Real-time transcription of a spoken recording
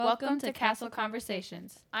Welcome to Castle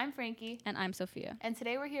Conversations. I'm Frankie. And I'm Sophia. And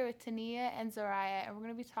today we're here with Tania and Zariah, and we're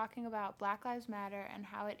going to be talking about Black Lives Matter and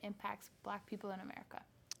how it impacts Black people in America.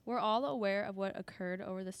 We're all aware of what occurred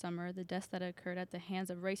over the summer, the deaths that occurred at the hands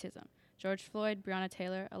of racism. George Floyd, Breonna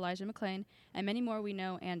Taylor, Elijah McClain, and many more we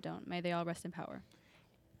know and don't. May they all rest in power.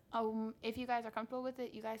 If you guys are comfortable with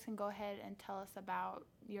it, you guys can go ahead and tell us about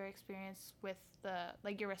your experience with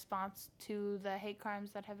your response to the hate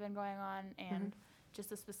crimes that have been going on and just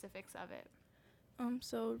the specifics of it.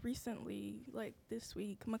 So recently, this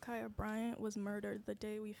week, Ma'Khia Bryant was murdered the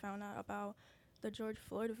day we found out about the George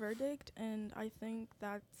Floyd verdict, and I think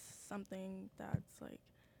that's something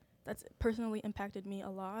that's personally impacted me a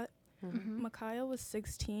lot. Ma'Khia was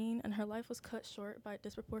 16, and her life was cut short by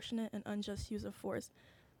disproportionate and unjust use of force.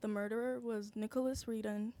 The murderer was Nicholas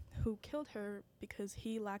Reedon, who killed her because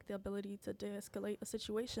he lacked the ability to de-escalate a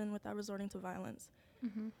situation without resorting to violence.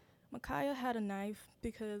 Ma'Khia had a knife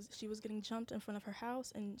because she was getting jumped in front of her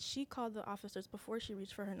house, and she called the officers before she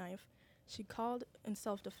reached for her knife. She called in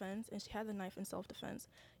self-defense, and she had the knife in self-defense.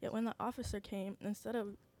 Yet when the officer came, instead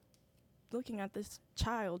of looking at this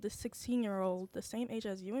child, this 16-year-old, the same age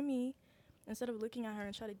as you and me, instead of looking at her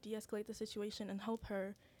and try to de-escalate the situation and help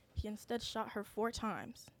her, he instead shot her 4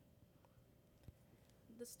 times.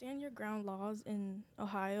 The Stand Your Ground laws in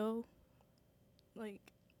Ohio,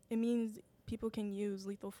 it means people can use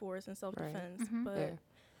lethal force in self-defense, but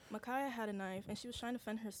Ma'Khia had a knife, and she was trying to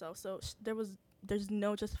defend herself, so there's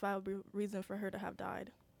no justifiable reason for her to have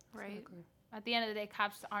died. Right. Exactly. At the end of the day,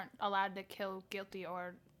 cops aren't allowed to kill guilty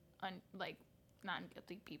or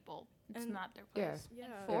non-guilty people. It's not their place.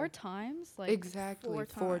 Yeah. 4 times? Exactly,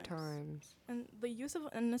 4 times. And the use of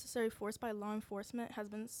unnecessary force by law enforcement has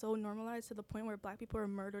been so normalized to the point where Black people are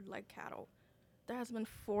murdered like cattle. There has been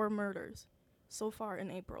 4 murders so far in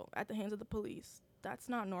April at the hands of the police. That's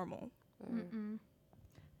not normal.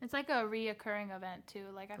 It's like a reoccurring event too.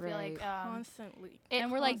 I feel like constantly, and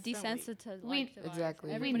we're desensitized.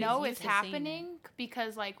 Exactly. We know it's happening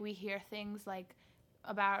because we hear things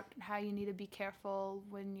about how you need to be careful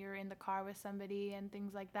when you're in the car with somebody and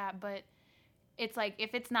things like that. But it's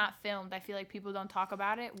if it's not filmed, I feel like people don't talk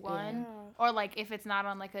about it. Or if it's not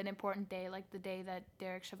on an important day, like the day that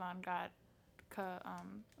Derek Chauvin got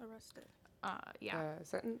arrested.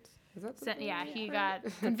 Sentence? Is that he got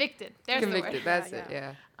convicted. There's convicted, the word. that's it.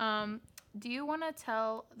 Do you want to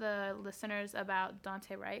tell the listeners about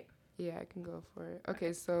Daunte Wright? Yeah, I can go for it.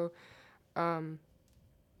 Okay, so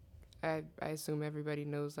I assume everybody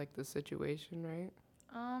knows the situation, right?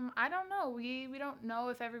 I don't know. We don't know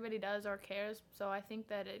if everybody does or cares, so I think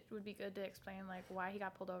that it would be good to explain why he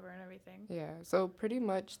got pulled over and everything. Yeah, so pretty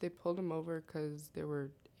much they pulled him over because there were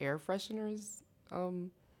air fresheners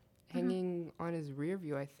hanging on his rear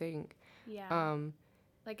view, I think. Yeah.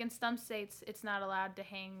 In some states, it's not allowed to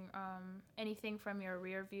hang anything from your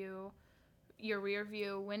rear view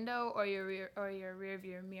window or your rear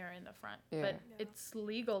view mirror in the front. Yeah. But it's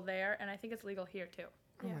legal there, and I think it's legal here too.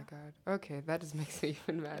 Oh my God. Okay, that just makes it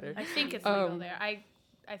even better. I think it's legal there. I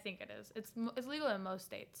think it is. It's legal in most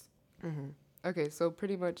states. Okay, so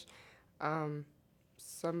pretty much,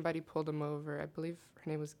 somebody pulled him over. I believe her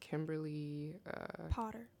name was Kimberly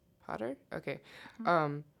Potter. Potter? Okay.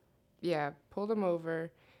 Pulled him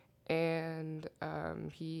over, and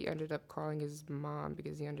he ended up calling his mom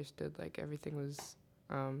because he understood everything was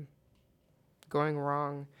going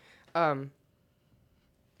wrong. So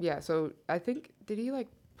I think, did he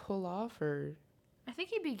pull off or? I think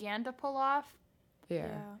he began to pull off.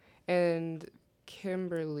 Yeah. And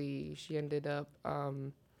Kimberly, she ended up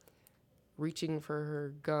reaching for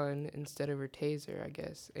her gun instead of her taser, I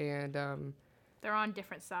guess, and they're on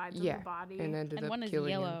different sides of the body. And ended up one is killing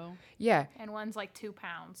yellow. him. Yeah. And one's 2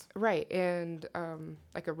 pounds. Right. And a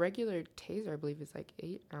regular taser, I believe, is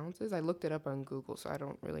 8 ounces. I looked it up on Google, so I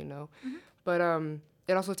don't really know. But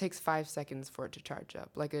it also takes 5 seconds for it to charge up,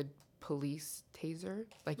 like a police taser.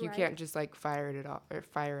 You can't just fire it off.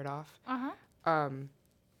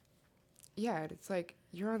 It's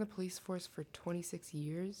you're on the police force for 26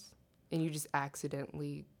 years. And you just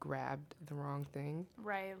accidentally grabbed the wrong thing.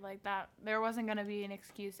 Right, that. There wasn't going to be an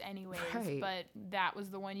excuse anyways, but that was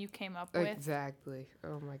the one you came up with. Exactly.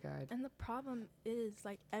 Oh, my God. And the problem is,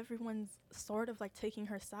 everyone's sort of, taking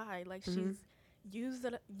her side. She's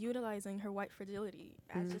utilizing her white fragility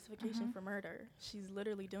as justification for murder. She's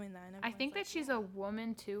literally doing that. And I think that she's a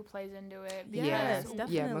woman, too, plays into it. Yes,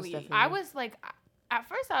 definitely. Yeah, most definitely. I was, at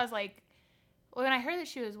first I was when I heard that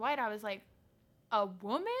she was white, I was a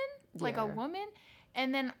woman? A woman?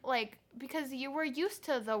 And then, because you were used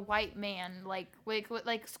to the white man, like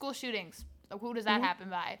school shootings. Who does that happen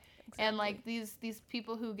by? And like these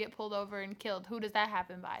people who get pulled over and killed, who does that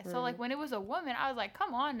happen by? So like when it was a woman, I was like,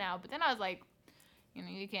 come on now. But then I was like, you know,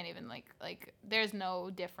 you can't even like there's no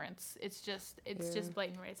difference. It's just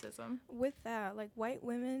blatant racism. With that, like white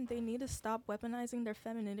women, they need to stop weaponizing their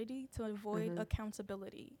femininity to avoid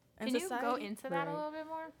accountability. And Can you go into that a little bit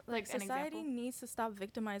more? Like society needs to stop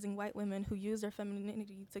victimizing white women who use their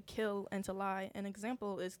femininity to kill and to lie. An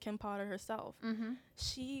example is Kim Potter herself.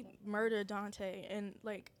 She murdered Dante, and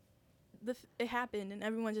like it happened, and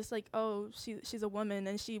everyone just like, oh, she's a woman,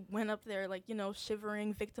 and she went up there like, you know,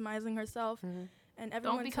 shivering, victimizing herself. And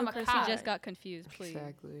everyone don't become a took her cop. She just got confused, please.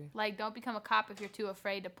 Exactly. Like, don't become a cop if you're too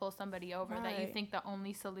afraid to pull somebody over. That you think the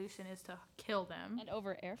only solution is to kill them. And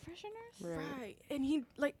over air fresheners? Right. And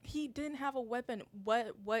he didn't have a weapon.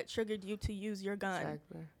 What triggered you to use your gun?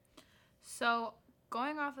 Exactly. So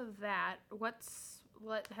going off of that, what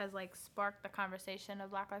has like sparked the conversation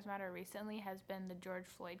of Black Lives Matter recently has been the George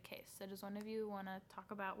Floyd case. So does one of you want to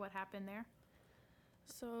talk about what happened there?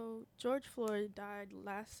 So George Floyd died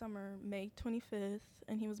last summer, May 25th,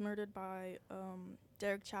 and he was murdered by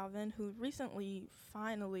Derek Chauvin, who recently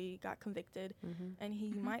finally got convicted, and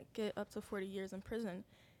he might get up to 40 years in prison.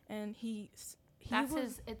 And that's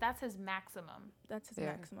his maximum. That's his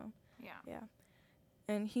maximum. Yeah.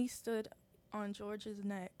 And he stood on George's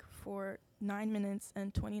neck for 9 minutes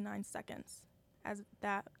and 29 seconds as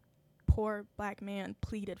that poor black man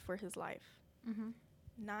pleaded for his life.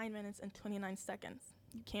 9 minutes and 29 seconds.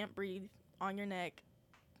 You can't breathe on your neck.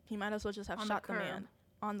 He might as well just have shot the man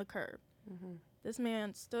on the curb. This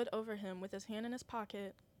man stood over him with his hand in his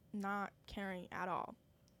pocket, not caring at all.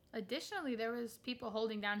 Additionally, there was people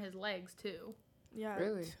holding down his legs too. Yeah,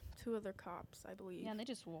 really? Two other cops, I believe. Yeah, and they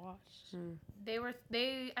just watched.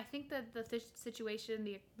 I think that the situation,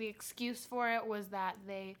 the excuse for it was that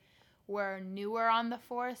they were newer on the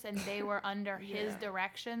force and they were under his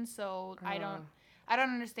direction. So I don't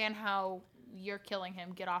understand how you're killing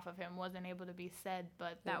him, get off of him wasn't able to be said,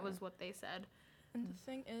 but that was what they said. And the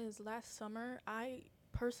thing is, last summer, I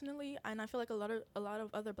personally, and I feel like a lot of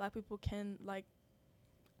other black people can like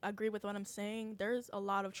agree with what I'm saying, there's a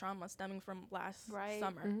lot of trauma stemming from last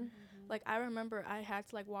summer. Like I remember I had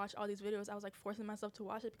to like watch all these videos. I was like forcing myself to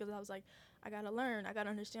watch it because I was like, I gotta learn, I gotta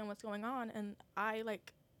understand what's going on. And I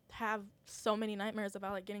like have so many nightmares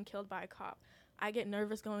about like getting killed by a cop. I get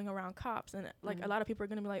nervous going around cops, and like a lot of people are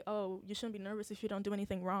gonna be like, "Oh, you shouldn't be nervous if you don't do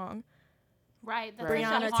anything wrong." Right. That's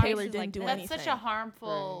Breonna Taylor didn't do anything. That's such a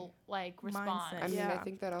harmful like response. Mindset. I mean, I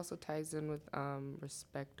think that also ties in with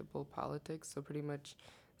respectable politics. So pretty much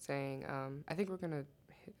saying, I think we're gonna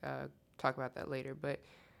talk about that later, but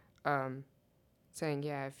saying,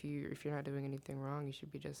 yeah, if you're not doing anything wrong, you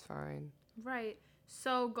should be just fine. Right.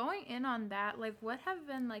 So going in on that, like, what have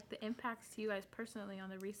been like the impacts to you guys personally on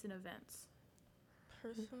the recent events?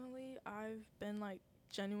 Personally, I've been like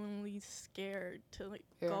genuinely scared to like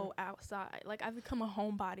go outside. Like I've become a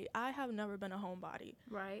homebody. I have never been a homebody.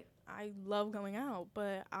 Right. I love going out,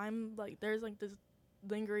 but I'm like there's like this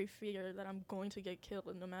lingering fear that I'm going to get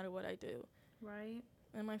killed no matter what I do. Right.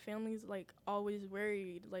 And my family's like always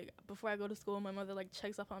worried. Like before I go to school, my mother like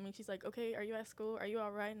checks up on me. She's like, "Okay, are you at school? Are you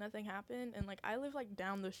all right? Nothing happened?" And like I live like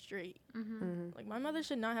down the street. Like my mother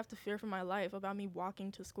should not have to fear for my life about me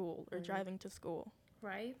walking to school or driving to school.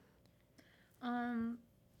 Right.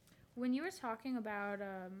 When you were talking about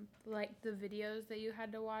like the videos that you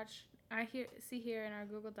had to watch, I see here in our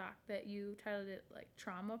Google Doc that you titled it like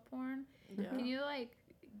trauma porn. Yeah. Can you like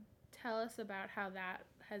tell us about how that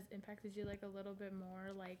has impacted you like a little bit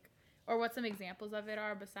more, like, or what some examples of it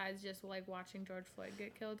are besides just like watching George Floyd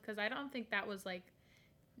get killed? Because I don't think that was like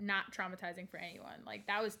not traumatizing for anyone. Like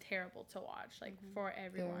that was terrible to watch, like for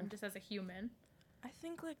everyone, just as a human. I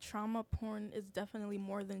think like trauma porn is definitely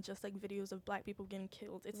more than just like videos of black people getting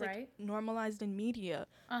killed. It's like normalized in media,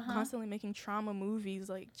 constantly making trauma movies,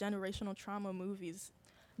 like generational trauma movies.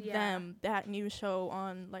 That new show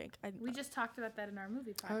on like we just talked about that in our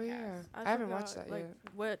movie podcast. Oh yeah, I haven't watched that yet.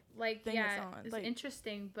 What like thing it's on? It's like,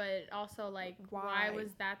 interesting, but also like why was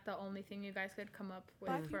that the only thing you guys could come up with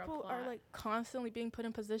black for a plot? People are like constantly being put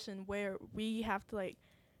in position where we have to like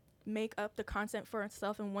make up the content for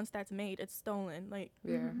ourselves, and once that's made, it's stolen. Like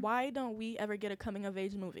why don't we ever get a coming of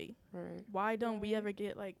age movie? Right. Why don't we ever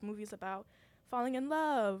get like movies about falling in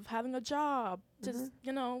love, having a job, just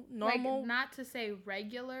normal? Like, not to say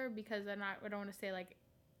regular, because I don't want to say like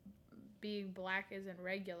being black isn't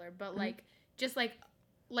regular, but like just like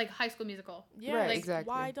High School Musical. Yeah, right, like, exactly.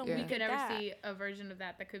 Why don't we could get never see a version of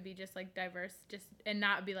that could be just like diverse, just and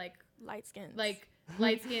not be like light skins, like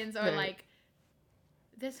light skins or like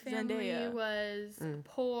this family Zendaya. was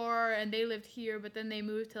poor and they lived here, but then they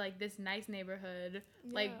moved to like this nice neighborhood.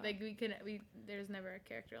 Yeah. Like there's never a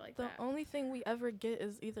character like The that. only thing we ever get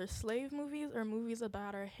is either slave movies or movies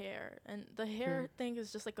about our hair. And the hair thing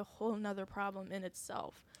is just like a whole nother problem in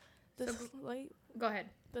itself. Go ahead.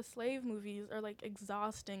 The slave movies are like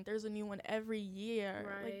exhausting. There's a new one every year.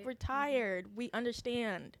 Right. Like, we're tired. We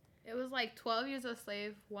understand. It was like 12 Years a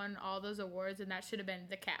Slave won all those awards, and that should have been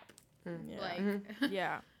the cap. Yeah. Like,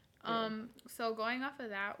 Yeah. So going off of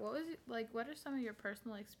that, what are some of your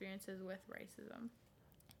personal experiences with racism?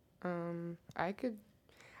 I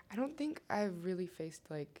don't think I've really faced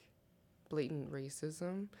like blatant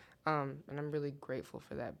racism, and I'm really grateful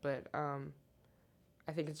for that. But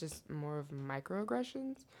I think it's just more of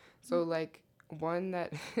microaggressions. So like one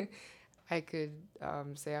that I could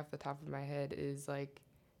say off the top of my head is like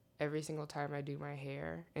every single time I do my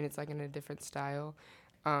hair, and it's like in a different style,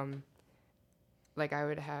 like I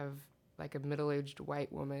would have like a middle-aged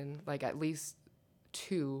white woman, like at least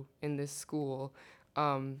 2 in this school,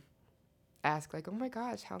 ask like, oh my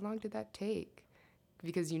gosh, how long did that take?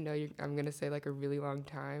 Because I'm going to say like a really long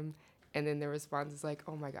time. And then their response is like,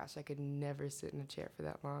 oh my gosh, I could never sit in a chair for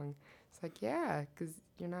that long. It's like, yeah, because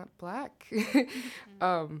you're not black.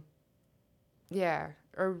 Yeah.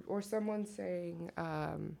 Or someone saying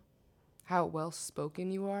how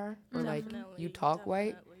well-spoken you are, or like you talk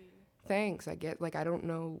white. Thanks, I get, like, I don't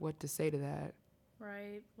know what to say to that.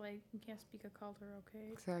 Right, like, you can't speak a culture,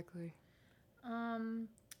 okay? Exactly.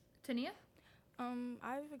 Tania?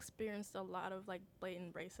 I've experienced a lot of like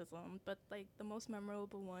blatant racism, but like the most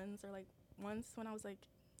memorable ones are like once when I was like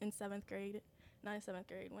in 7th grade, not in 7th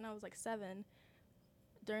grade, when I was like 7,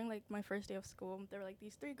 during like my first day of school, there were like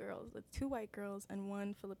these 3 girls, like 2 white girls and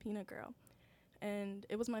 1 Filipina girl. And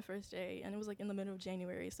it was my first day, and it was like in the middle of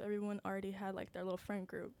January, so everyone already had like their little friend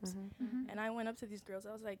groups. And I went up to these girls,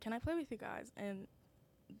 I was like, can I play with you guys? And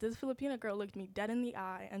this Filipina girl looked me dead in the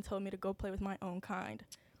eye and told me to go play with my own kind.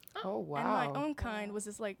 Oh, wow. And my own kind was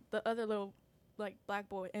just like the other little like black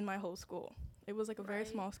boy in my whole school. It was like a very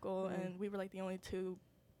small school, and we were like the only 2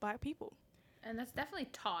 black people. And that's definitely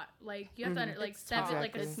taught. Like, you have to like It's taught.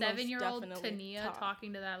 like a It's 7-year-old most Tania definitely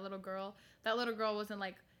talking to that little girl. That little girl wasn't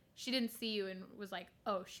like, she didn't see you and was like,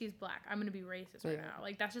 oh, she's black, I'm gonna be racist right now.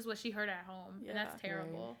 Like, that's just what she heard at home. And that's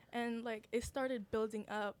terrible. And like it started building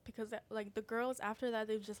up because like the girls after that,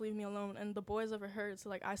 they would just leave me alone, and the boys overheard. So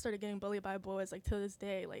like I started getting bullied by boys. Like to this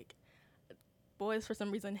day, like boys for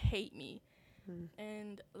some reason hate me.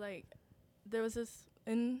 And like there was this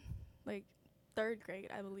in like 3rd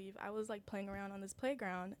grade, I believe, I was like playing around on this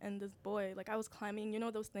playground, and this boy, like I was climbing, you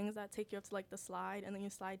know those things that take you up to like the slide and then you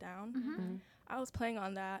slide down. I was playing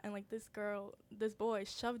on that, and like this boy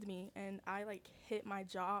shoved me, and I like hit my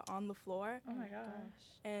jaw on the floor. Oh my gosh.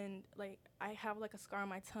 And like I have like a scar on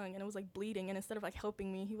my tongue, and it was like bleeding, and instead of like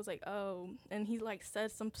helping me, he was like, oh, and he like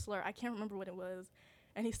said some slur, I can't remember what it was,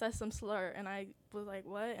 and he said some slur, and I was like,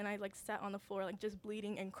 what? And I like sat on the floor like just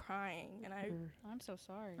bleeding and crying, and I'm so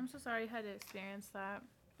sorry. I'm so sorry you had to experience that.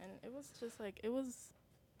 And it was just like,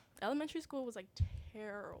 elementary school was like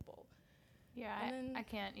terrible. Yeah, I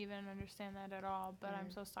can't even understand that at all, but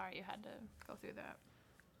I'm so sorry you had to go through that.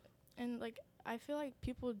 And like I feel like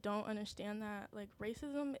people don't understand that like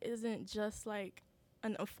racism isn't just like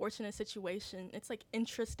an unfortunate situation. It's like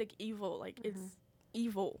intrinsic evil. Like it's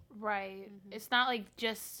evil. Right. It's not like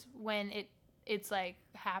just when it's like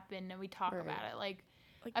happened and we talk about it. Like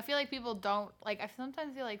I feel like people don't, like, I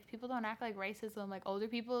sometimes feel like people don't act like racism, like older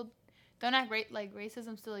people don't act like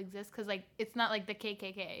racism still exists, because like it's not like the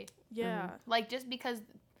KKK. Yeah. Like just because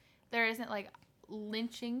there isn't like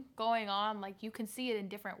lynching going on, like you can see it in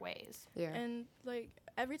different ways. Yeah. And like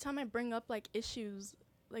every time I bring up like issues,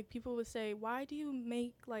 like people would say, why do you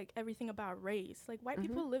make like everything about race? Like white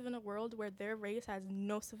people live in a world where their race has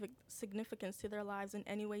no significance to their lives in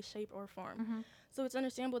any way, shape, or form. So it's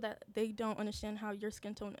understandable that they don't understand how your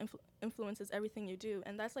skin tone influences everything you do.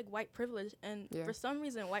 And that's like white privilege. And for some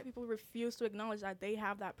reason, white people refuse to acknowledge that they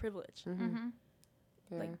have that privilege.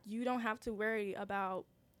 Like you don't have to worry about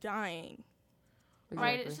dying. Exactly.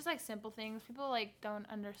 Right? It's just like simple things. People like don't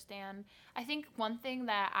understand. I think one thing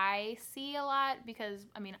that I see a lot, because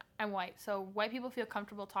I mean I'm white, so white people feel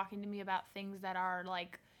comfortable talking to me about things that are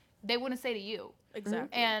like they wouldn't say to you.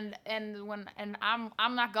 Exactly. And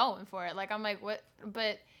I'm not going for it. Like I'm like, what?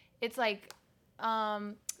 But it's like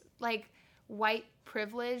white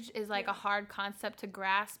privilege is like a hard concept to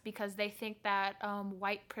grasp because they think that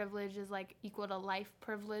white privilege is like equal to life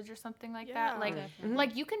privilege or something like that. Like,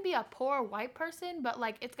 like you can be a poor white person, but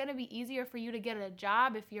like it's gonna be easier for you to get a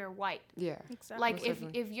job if you're white. Yeah, Exactly.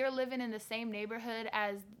 Like if you're living in the same neighborhood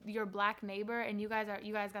as your black neighbor and you guys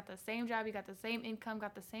got the same job, you got the same income,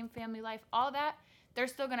 got the same family life, all that, they're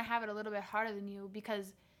still gonna have it a little bit harder than you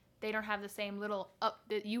because they don't have the same little up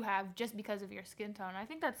that you have just because of your skin tone. I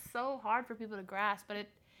think that's so hard for people to grasp, but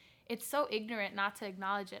it's so ignorant not to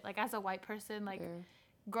acknowledge it. Like as a white person, like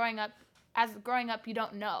growing up you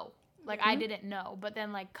don't know. Like I didn't know, but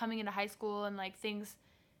then like coming into high school and like things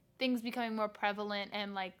becoming more prevalent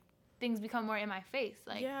and like things become more in my face.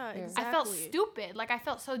 Like exactly. I felt stupid. Like I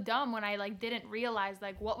felt so dumb when I like didn't realize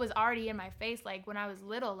like what was already in my face like when I was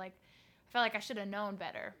little. Like I felt like I should have known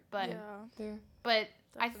better. But but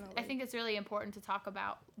I think it's really important to talk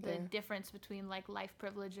about the difference between like life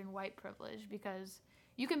privilege and white privilege because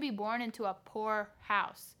you can be born into a poor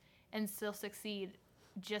house and still succeed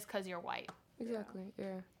just because you're white. Exactly.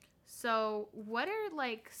 Yeah. So what are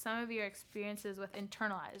like some of your experiences with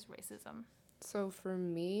internalized racism? So for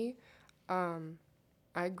me,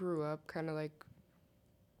 I grew up kind of like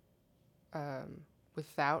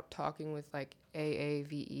without talking with like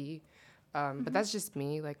AAVE. But that's just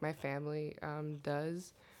me. Like my family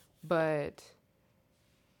does, but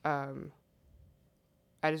I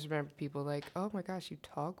just remember people like, "Oh my gosh, you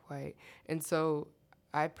talk white," and so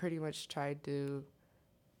I pretty much tried to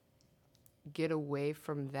get away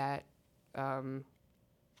from that. I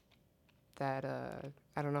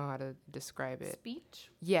don't know how to describe it. Speech?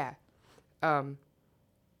 Yeah, but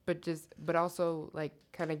also like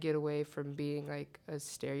kind of get away from being like a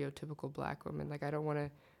stereotypical black woman. Like I don't want to.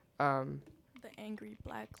 The angry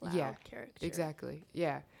black loud character. Exactly.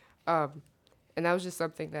 Yeah. And that was just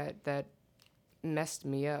something that messed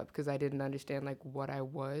me up because I didn't understand like what I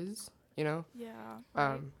was, you know? Yeah.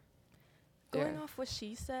 Right. Going off what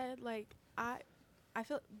she said, like I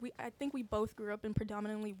think we both grew up in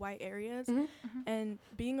predominantly white areas and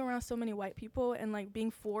being around so many white people and like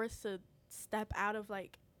being forced to step out of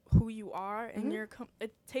like who you are and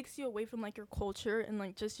it takes you away from like your culture and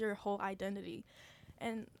like just your whole identity.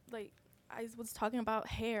 And like I was talking about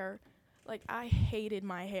hair, like I hated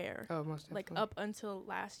my hair. Oh, most definitely. Like up until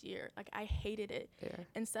last year, like I hated it. Yeah.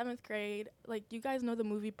 In 7th grade, like you guys know the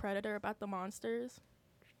movie Predator about the monsters?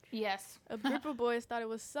 Yes. A group of boys thought it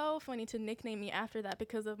was so funny to nickname me after that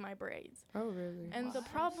because of my braids. Oh, really? And the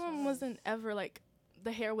problem wasn't ever like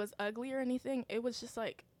the hair was ugly or anything. It was just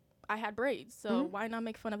like I had braids, so why not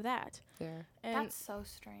make fun of that? Yeah. And that's so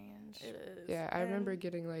strange. It is. Yeah, I remember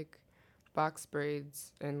getting like box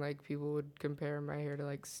braids and like people would compare my hair to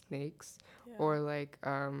like snakes or like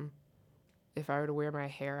if I were to wear my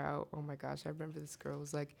hair out, oh my gosh, I remember this girl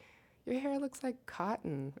was like, your hair looks like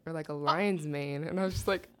cotton or like a lion's mane, and I was just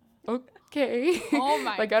like, okay. Oh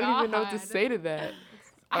my like I don't even know what to say to that.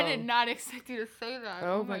 I did not expect you to say that.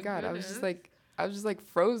 Oh my god, I was just like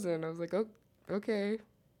frozen. I was like, oh, okay.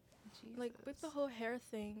 Jesus. Like with the whole hair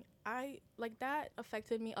thing, I like that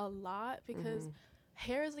affected me a lot because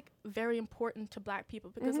hair is like very important to black people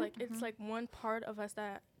because like it's like one part of us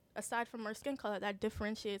that aside from our skin color that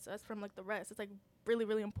differentiates us from like the rest. It's like really,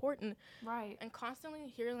 really important. Right. And constantly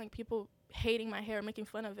hearing like people hating my hair, making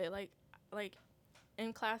fun of it, like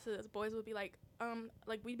in classes, boys would be like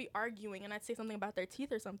we'd be arguing and I'd say something about their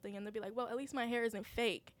teeth or something and they'd be like, well, at least my hair isn't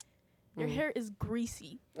fake. Your hair is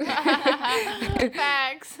greasy.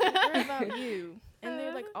 Facts. What about you? And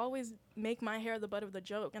they like always make my hair the butt of the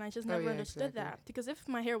joke, and I just never understood that. Because if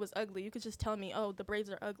my hair was ugly, you could just tell me, oh, the braids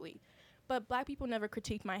are ugly. But black people never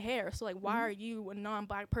critiqued my hair, so like, why are you, a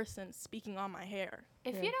non-black person, speaking on my hair?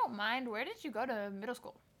 If you don't mind, where did you go to middle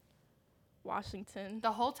school? Washington.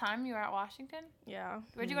 The whole time you were at Washington? Yeah.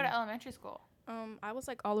 Where'd you go to elementary school? I was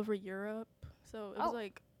like all over Europe, so it was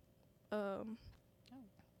like,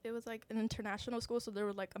 it was like an international school, so there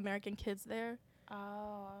were like American kids there.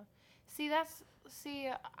 Oh,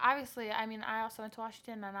 obviously, I mean, I also went to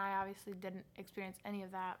Washington, and I obviously didn't experience any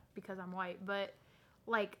of that because I'm white, but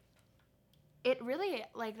like, it really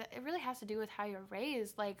has to do with how you're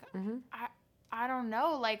raised. Like, I don't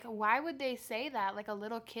know, like, why would they say that? Like a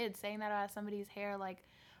little kid saying that about somebody's hair, like,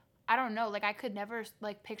 I don't know, like I could never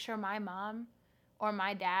like picture my mom or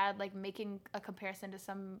my dad like making a comparison to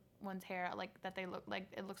someone's hair like that they look like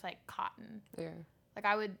it looks like cotton. Yeah. Like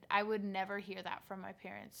I would never hear that from my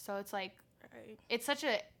parents. So it's like it's such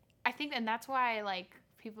a I think and that's why like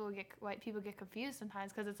white people get confused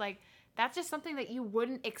sometimes because it's like that's just something that you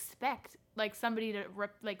wouldn't expect like somebody to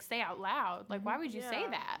like say out loud. Like why would you say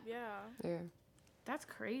that? Yeah. Yeah. That's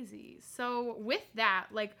crazy. So with that,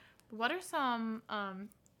 like What are some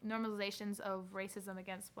normalizations of racism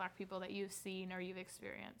against Black people that you've seen or you've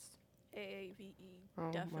experienced? AAVE,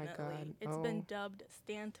 Oh definitely. my God. It's been dubbed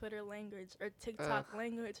Stan Twitter language or TikTok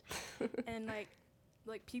language. And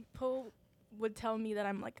like people would tell me that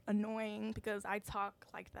I'm like annoying because I talk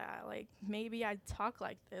like that. Like maybe I talk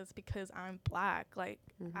like this because I'm Black. Like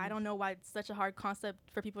I don't know why it's such a hard concept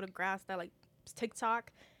for people to grasp that like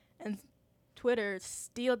TikTok and Twitter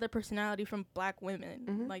steal the personality from Black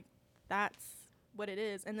women. Like that's what it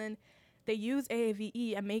is. And then they use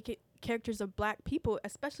AAVE and make it characters of Black people,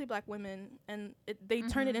 especially Black women, and they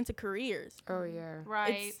turn it into careers. Oh yeah.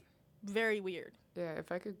 Right. It's very weird. Yeah,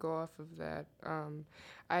 if I could go off of that,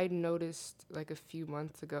 I noticed like a few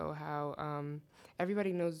months ago how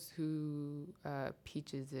everybody knows who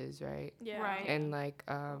Peaches is, right? Yeah. Right. And like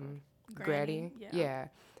Granny, Granny. yeah.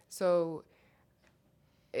 So,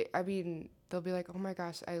 I mean, they'll be like, "Oh my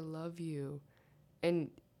gosh, I love you," and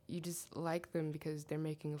you just like them because they're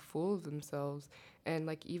making a fool of themselves, and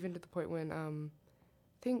like even to the point when I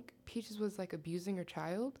think Peaches was like abusing her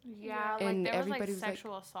child. Yeah, like And there was everybody like was, like,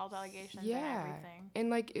 sexual assault allegations Yeah, and everything. and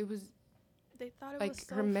like it was They thought it like was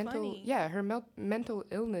so her mental funny. her mental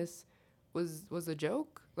illness was a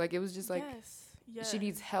joke. Like it was just like yes. she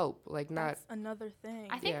needs help, like not. That's another thing.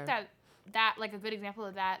 I think Yeah. that like a good example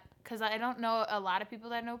of that, because I don't know a lot of people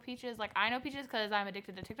that know Peaches. Like I know Peaches because I'm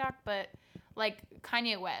addicted to TikTok, but like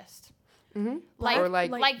Kanye West. Like, or like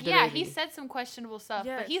like the yeah, baby. he said some questionable stuff,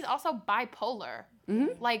 Yes. but he's also bipolar.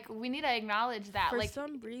 Like we need to acknowledge that. For like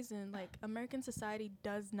some reason, like American society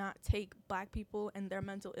does not take Black people and their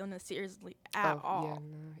mental illness seriously at all. Yeah,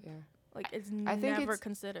 no, yeah. Like it's I think never it's-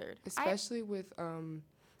 considered. Especially with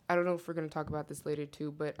I don't know if we're gonna talk about this later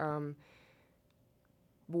too, but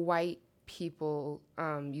white people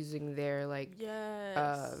using their like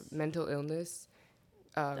Yes. mental illness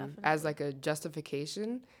as Definitely. like a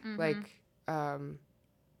justification, like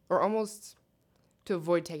or almost to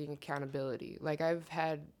avoid taking accountability. Like I've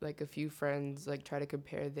had like a few friends like try to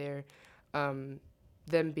compare their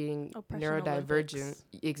them being Oppression neurodivergent, Olympics.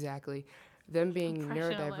 exactly, them being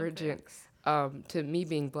Oppression neurodivergent Olympics. to me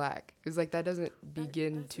being Black. It's like that doesn't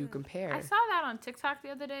begin to doesn't- compare. I saw that on TikTok the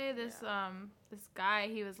other day. This guy,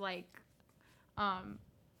 he was like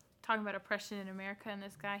talking about oppression in America, and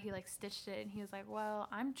this guy, he like stitched it, and he was like, well,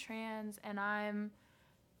 I'm trans and I'm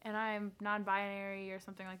non-binary or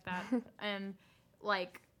something like that. And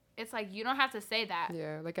like it's like you don't have to say that.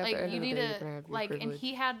 Yeah, like at Like the end you of the need day, you to can have your like, privilege. and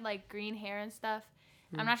he had like green hair and stuff.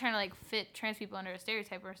 I'm not trying to like fit trans people under a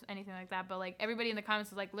stereotype or anything like that, but like everybody in the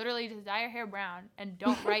comments was like, literally just dye your hair brown and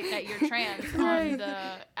don't write that you're trans on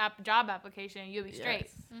the job application, and you'll be straight.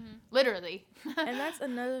 Yes. Literally. And that's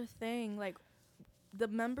another thing. Like the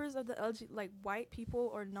members of the like white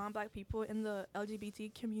people or non-Black people in the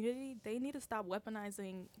LGBT community, they need to stop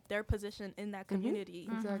weaponizing their position in that community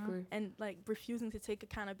Exactly. and like refusing to take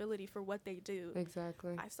accountability for what they do.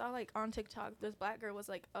 Exactly. I saw like on TikTok, this Black girl was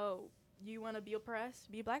like, "Oh, you want to be oppressed?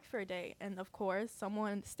 Be Black for a day." And of course,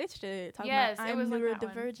 someone stitched it talking Yes, about it I'm was like that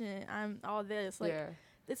one. neurodivergent. I'm all this. Like yeah.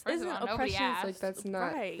 this First of isn't all, nobody oppression. asked. Like that's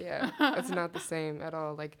not. right. Yeah. That's not the same at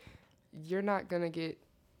all. Like you're not gonna get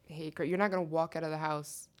hate crime. You're not gonna walk out of the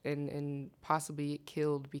house and possibly get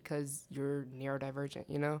killed because you're neurodivergent.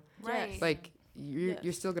 You know. Right. Yes. Like you're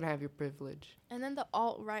Yes. still gonna have your privilege. And then the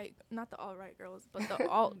alt-right, not the alt-right girls, but the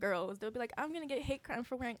alt girls, they'll be like, I'm going to get hate crime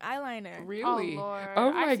for wearing eyeliner. Really? Oh Lord.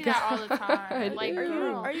 Oh my I see that all the God. time. Like, Ew.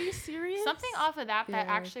 girl. Are you serious? Something off of that Yeah.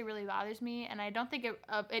 actually really bothers me, and I don't think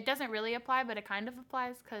it doesn't really apply, but it kind of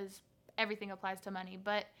applies because everything applies to money.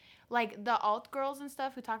 But like the alt girls and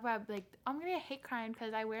stuff who talk about like, I'm gonna get hate crime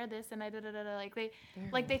because I wear this and I da da da da,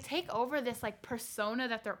 like they take over this like persona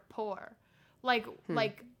that they're poor. Like,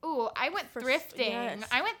 ooh, I went thrifting. Yes.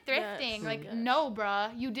 I went thrifting. Yes. Like, Yes. no,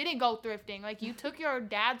 bruh, you didn't go thrifting. Like, you took your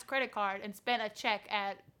dad's credit card and spent a check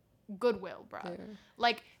at Goodwill, bruh. Yeah.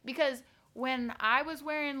 Like, because when I was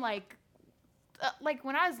wearing, like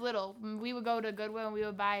when I was little, we would go to Goodwill and we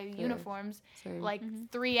would buy uniforms, Same. like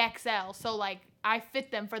 3XL. So, like, I fit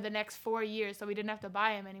them for the next 4 years so we didn't have to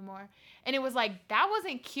buy them anymore. And it was like, that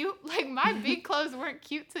wasn't cute. Like, my big clothes weren't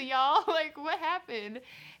cute to y'all. Like, what happened?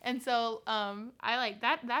 And so, I like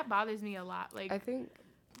that bothers me a lot. Like, I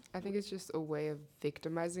think it's just a way of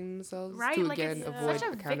victimizing themselves right? to Like, again it's avoid such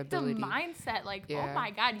a accountability. victim mindset. Like, oh Yeah.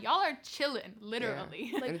 my God, y'all are chilling,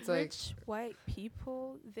 literally. Like And it's like- rich white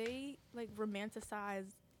people, they like romanticize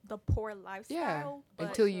the poor lifestyle. but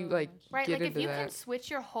Until you like Right, get like if into you can that. switch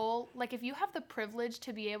your whole, like if you have the privilege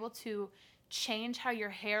to be able to change how your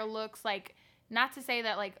hair looks, like not to say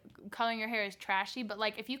that like coloring your hair is trashy, but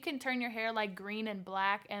like if you can turn your hair like green and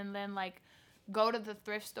black and then like go to the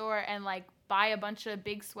thrift store and like buy a bunch of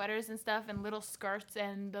big sweaters and stuff and little skirts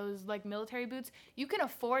and those like military boots, you can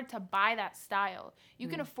afford to buy that style. You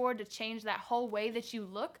can afford to change that whole way that you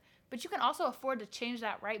look, but you can also afford to change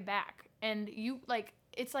that right back. And you like,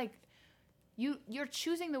 it's like you're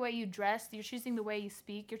choosing the way you dress, you're choosing the way you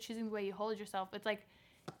speak, you're choosing the way you hold yourself. It's like,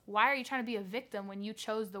 why are you trying to be a victim when you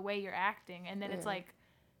chose the way you're acting? And then it's like,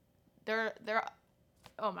 they're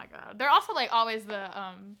oh my god, they're also like always the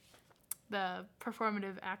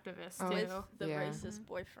performative activists too. With the racist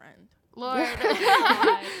boyfriend. Lord.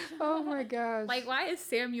 Oh my gosh. Like, why is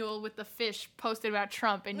Samuel with the fish posted about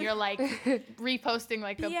Trump and you're like reposting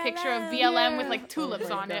like a picture of BLM Yeah. with like tulips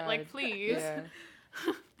Oh my on it? God. Like, please. Yeah.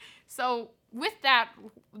 So with that,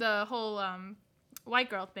 the whole white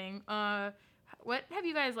girl thing, what have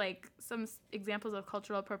you guys, like, some examples of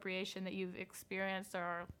cultural appropriation that you've experienced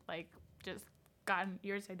or like just gotten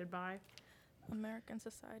irritated by? American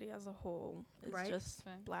society as a whole is Right. just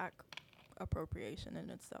Fine. black appropriation in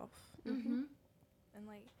itself. Mm-hmm. And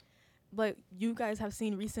like, but you guys have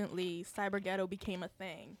seen recently, cyber ghetto became a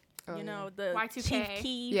thing. Oh, You know, the Y2K. Chief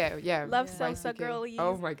Keef, Yeah. Love Yeah. Salsa Y2K. girlies.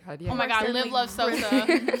 Oh my god. Yeah. Oh my god, Recently live, love,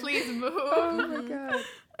 Sosa. Please move. Oh my god.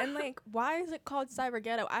 And like, why is it called cyber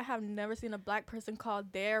ghetto? I have never seen a black person call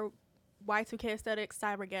their Y2K aesthetic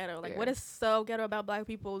cyber ghetto. Like, Yeah. what is so ghetto about black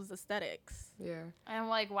people's aesthetics? Yeah. And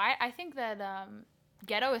like, why? I think that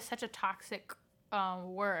ghetto is such a toxic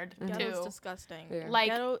word Ghetto is too. disgusting. Yeah. Like,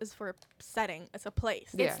 Ghetto is for a setting. It's a place.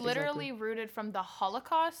 Yeah, it's literally rooted from the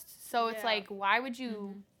Holocaust. So it's Yeah. like, why would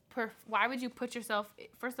you why would you put yourself,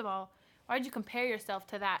 first of all, why would you compare yourself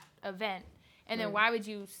to that event? And then Right. why would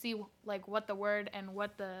you see like what the word and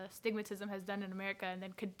what the stigmatism has done in America and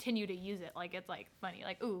then continue to use it? Like, it's like funny.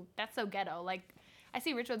 Like, ooh, that's so ghetto. Like, I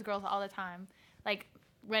see Richwoods girls all the time. Like,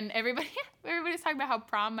 when everybody's talking about how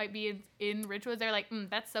prom might be in Richwoods, they're like,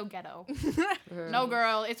 that's so ghetto. No,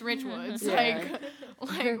 girl, it's Richwoods. Yeah.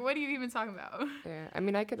 Like, what are you even talking about? Yeah. I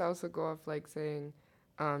mean, I could also go off like saying,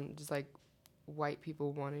 just like white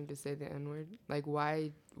people wanting to say the N-word. Like,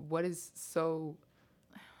 why? What is so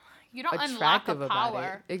You don't unlock a attractive about it? power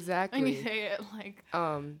when you Exactly. say it. Like,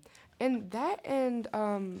 And that and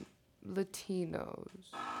Latinos,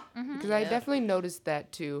 mhm. because I Yeah. definitely noticed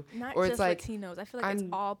that too. Not Or just it's like, Latinos. I feel like it's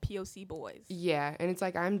I'm- all POC boys. Yeah, and it's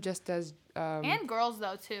like I'm just as And girls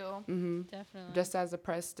though too. Definitely. just as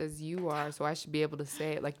oppressed as you are, so I should be able to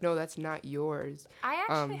say it. Like, no, that's not yours. I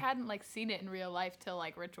actually hadn't like seen it in real life till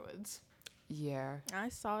like Richwoods. Yeah. I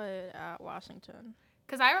saw it at Washington.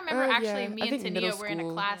 Cause I remember actually yeah. me I and think Tania middle were in a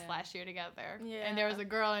school- class Yeah. last year together. Yeah. And there was a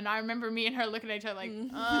girl and I remember me and her looking at each other like, Mm.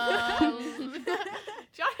 did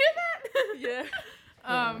y'all hear that?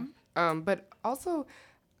 Yeah. But also,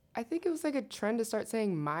 I think it was like a trend to start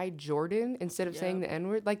saying "my Jordan" instead of saying Yep. the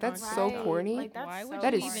N-word. Like, that's so Right. corny. Like, that's Why would so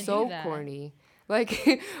that is you even so do that? corny.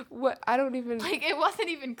 Like, what? I don't even. Like, it wasn't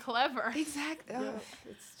even clever. Exactly. Yeah.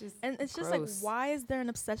 It's just. And it's just gross. like, why is there an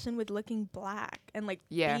obsession with looking black and like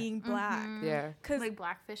Yeah. being black? Mhm. Yeah. Because Like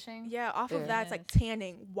blackfishing. yeah, off of Yeah. that, it's like Yes.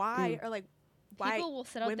 tanning. Why or like why? People will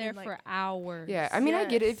sit out there women, for like- hours. Yeah. I mean, I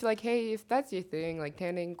get it. Yes. If like, hey, if that's your thing, like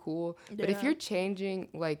tanning, cool. But if Yeah. you're changing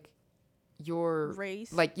like your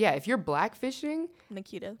Race, like, yeah, if you're blackfishing,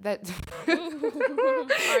 Nikita. that.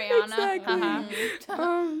 Ariana. Exactly.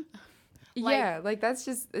 Uh-huh. Like- Yeah, like it's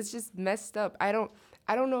just messed up. I don't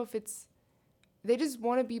know if it's they just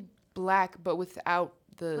want to be black but without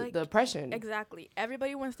Like, the oppression. Exactly.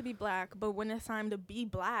 Everybody wants to be black, but when it's time to be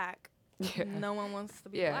black, Yeah. no one wants to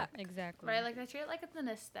be Yeah. black. Exactly. Right, like I treat it like it's an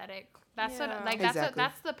aesthetic. That's Yeah. what, like that's what, Exactly.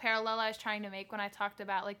 that's the parallel I was trying to make when I talked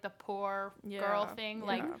about like the poor girl Yeah, thing. yeah.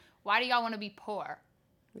 Like, why do y'all want to be poor?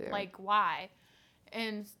 Yeah. Like, why?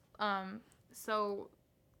 And so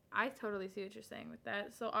I totally see what you're saying with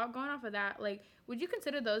that. So going off of that, like, would you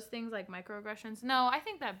consider those things like microaggressions? No, I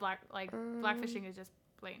think that blackfishing is just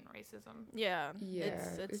blatant racism. Yeah. yeah,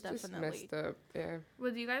 It's just definitely. messed up. Yeah.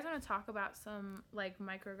 Well, do you guys want to talk about some like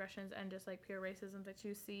microaggressions and just like pure racism that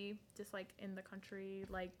you see just like in the country,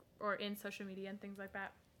 like, or in social media and things like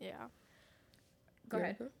that? Yeah. Go You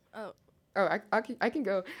ahead. wanna go? Oh. I can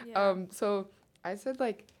go. Yeah. So I said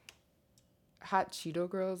like hot Cheeto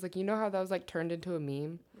girls, like you know how that was like turned into a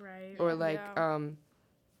meme Right. or like Yeah.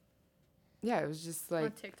 yeah, it was just On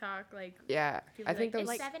like TikTok, like, yeah. people I think like, that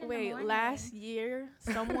was "It's 7 in the Wait, morning." last year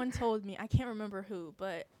someone told me, I can't remember who,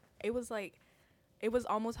 but it was like it was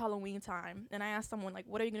almost Halloween time, and I asked someone like,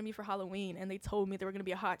 "What are you gonna be for Halloween?" And they told me they were gonna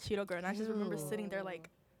be a hot Cheeto girl, and I just remember sitting there like,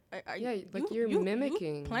 yeah, like you're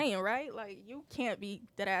mimicking. you playing, right? Like you can't be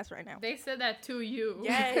dead ass right now. They said that to you.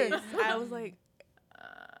 Yes, I was like,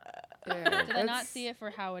 Yeah, Did I not that's- see it for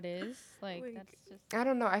how it is? Like, Like, that's just. I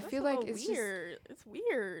don't know. I that's feel a like little it's just weird. It's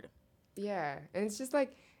weird. yeah, and it's just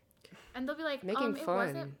like And they'll be like, Making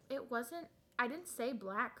fun. it wasn't, I didn't say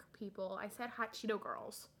black people. I said hot Cheeto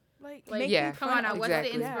girls. Like Like, Yeah. come on now, what's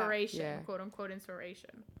Exactly. the inspiration? Yeah. Quote unquote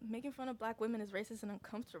inspiration. making fun of black women is racist and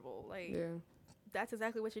uncomfortable. Like, Yeah. that's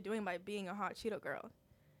exactly what you're doing by being a hot Cheeto girl.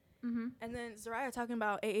 Mm-hmm. And then Zariah talking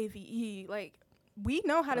about AAVE, like, we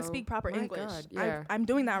know how to speak proper my English. God, yeah. I'm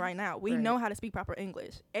doing that right now. We Right. know how to speak proper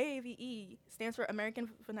English. AAVE stands for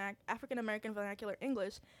African American Vernacular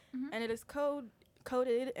English, Mhm. and it is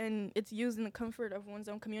coded and it's used in the comfort of one's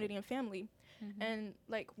own community and family. And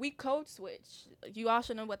like, we code switch. You all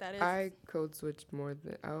should know what that is. I code switch more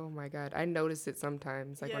than, oh my God. I notice it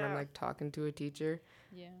sometimes, like when I'm Yeah. like talking to a teacher.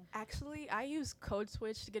 Yeah. Actually, I use code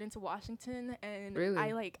switch to get into Washington, and Really?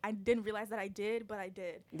 I didn't realize that I did, but I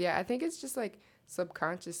did. Yeah, I think it's just like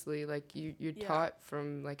subconsciously, like you're Yeah. taught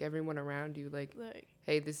from like everyone around you, like, Like,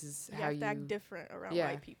 hey, this is you how have you. to act different around Yeah.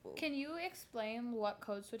 white people. Can you explain what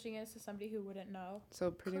code switching is to somebody who wouldn't know?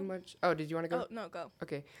 So pretty much. Oh, did you want to go? Oh no, go.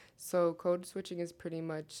 Okay, so code switching is pretty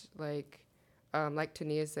much like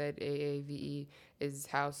Tania said, AAVE is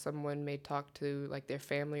how someone may talk to like their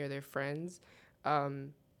family or their friends.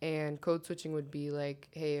 And code switching would be like,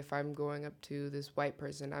 hey, if I'm going up to this white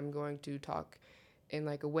person, I'm going to talk in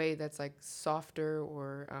like a way that's like softer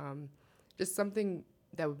or just something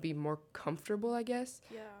that would be more comfortable, I guess.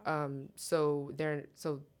 Yeah. So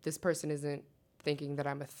this person isn't thinking that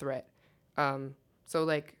I'm a threat. So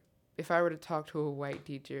like if I were to talk to a white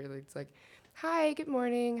teacher, like, it's like, hi, good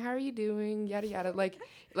morning, how are you doing? Yada yada.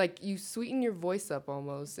 Like you sweeten your voice up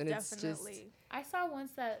almost, and Definitely. it's just I saw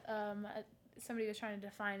once that somebody was trying to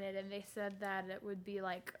define it, and they said that it would be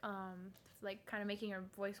like kind of making your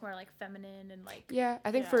voice more like feminine and like. yeah.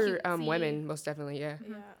 I think Yeah. for Cutesy. women, most definitely, yeah.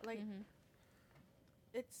 Yeah, like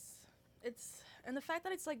it's and the fact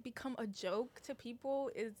that it's like become a joke to people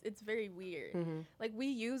it's very weird. Like, we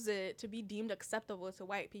use it to be deemed acceptable to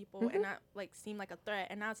white people and not like seem like a threat,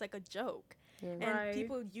 and now it's like a joke. Yeah. And Right.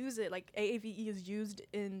 people use it, like AAVE is used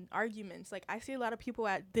in arguments. Like, I see a lot of people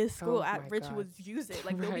at this school Oh at my Richwoods use it.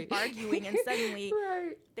 Like, they'll Right. be arguing and suddenly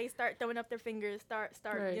Right. they start throwing up their fingers, start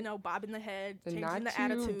Right. bobbing the head, And changing not the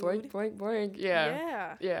attitude. blank blank blank. Yeah.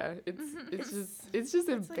 Yeah. Yeah. It's just it's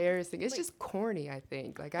like- embarrassing. It's like- just corny, I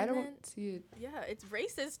think. Like I And don't then- see it. Yeah, it's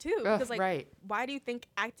racist too. Ugh, Because like, right. why do you think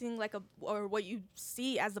acting like or what you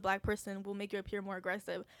see as a black person will make you appear more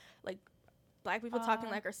aggressive? Like, black people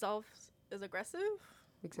talking like ourselves is aggressive?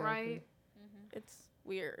 Exactly. Right. It's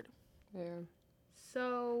weird. Yeah.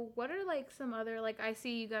 So what are like some other, like, I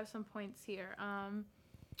see you got some points here.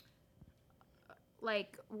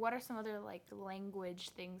 Like, what are some other like language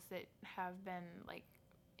things that have been like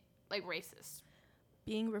racist?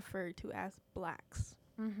 Being referred to as blacks.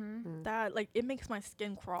 Mm-hmm. That, like, it makes my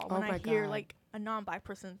skin crawl Oh when I my hear God. like a non-black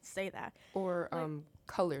person say that. Or Like-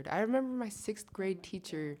 colored. I remember my 6th grade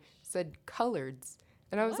teacher said coloreds.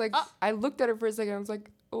 And I was What? like, I looked at her for a second. I was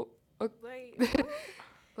like, oh, Like,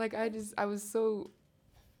 like I was so,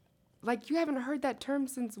 like, you haven't heard that term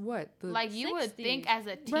since what? Like, you would 60s. think as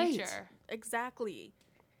a Right. teacher. exactly.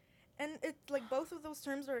 And it's like both of those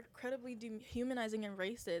terms are incredibly dehumanizing and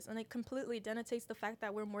racist, and it completely denotates the fact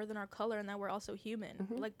that we're more than our color and that we're also human.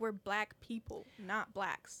 Like, we're black people, not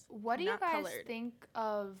blacks. What do you not guys colored. think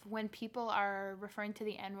of when people are referring to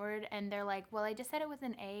the N-word and they're like, well, I just said it with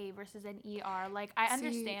an A versus an ER? Like, I See,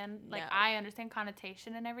 understand, like, no. I understand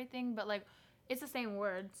connotation and everything, but, like, it's the same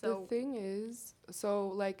word, so. The thing is, so,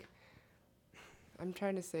 like, I'm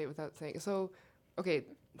trying to say it without saying, so, okay,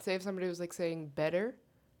 say if somebody was, like, saying better,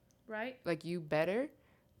 Right? like, you better,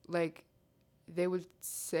 like, they would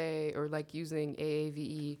say, or, like, using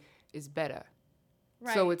AAVE is better.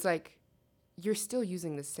 Right. So it's like, you're still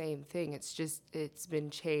using the same thing. It's just, it's been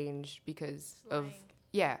changed because of, Slang.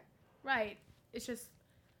 yeah. Right. It's just.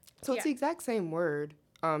 So it's Yeah. the exact same word.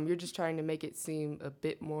 You're just trying to make it seem a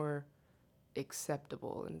bit more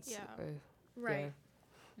acceptable. And Yeah. Right.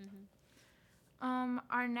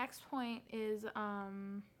 Our next point is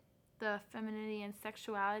the femininity and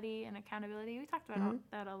sexuality and accountability. We talked about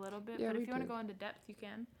that a little bit, Yeah, but we if you want to did. go into depth, you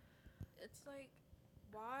can. It's like,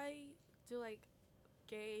 why do like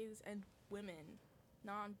gays and women,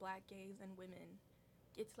 non-black gays and women,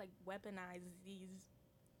 it's like weaponize these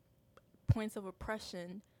points of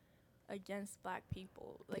oppression against black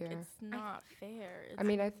people? Like, Yeah. it's not fair. I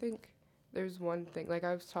mean, I think there's one thing. Like,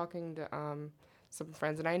 I was talking to some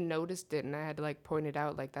friends, and I noticed it, and I had to, like, point it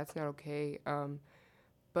out. Like, that's not okay.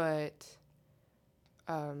 But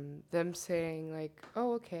them saying, like,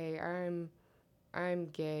 oh, okay, I'm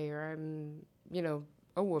gay, or I'm,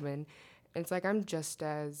 a woman. And it's like, I'm just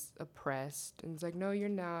as oppressed. And it's like, no, you're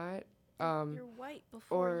not. You're white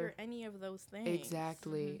before or- you're any of those things.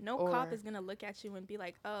 Exactly. No cop is gonna look at you and be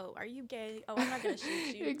like, "Oh, are you gay? Oh, I'm not gonna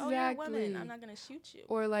shoot you. Oh, you're a woman. Exactly. I'm not gonna shoot you."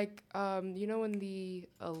 Or like, you know, in the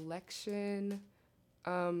election,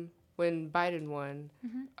 when Biden won,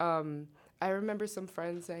 I remember some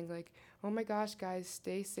friends saying like, "Oh my gosh, guys,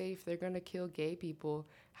 stay safe. They're gonna kill gay people.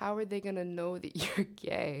 How are they gonna know that you're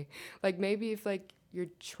gay? Like maybe if like you're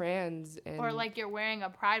trans and Or like you're wearing a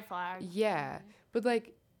pride flag. yeah, but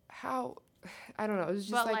like how." I don't know. It was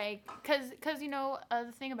just But like cause you know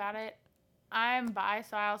the thing about it, I'm bi,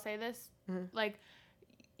 so I'll say this. Like,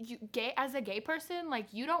 you gay as a gay person,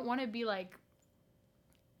 like you don't want to be like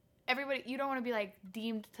everybody. You don't want to be like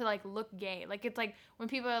deemed to like look gay. Like it's like when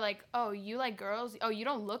people are like, oh, you like girls. Oh, you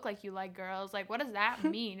don't look like you like girls. Like what does that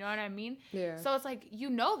mean? You know what I mean? yeah. So it's like you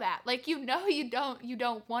know that. Like you know you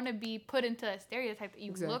don't want to be put into a stereotype that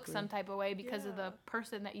you look Exactly. some type of way because of Yeah. the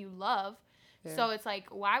person that you love. Yeah. So it's like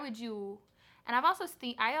why would you? And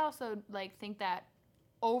I also like think that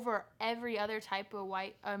over every other type of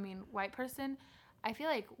white person, I feel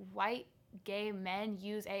like white gay men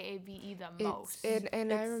use AAVE the most.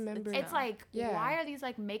 And I remember It's like Yeah. why are these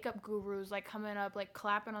like makeup gurus like coming up like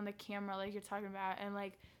clapping on the camera like you're talking about and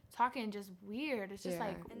like talking just weird. It's just Yeah.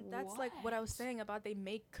 like And that's like what I was saying about they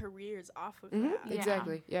make careers off of Mhm, that. Yeah.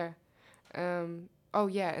 exactly. Yeah. Oh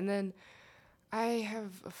yeah, and then I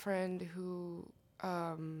have a friend who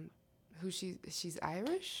she's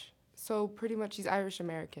Irish. So pretty much she's Irish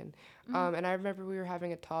American. And I remember we were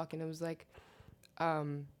having a talk and it was like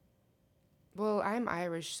well, I'm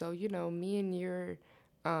Irish, so you know, me and your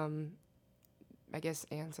I guess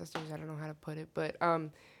ancestors, I don't know how to put it, but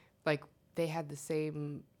like they had the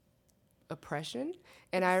same oppression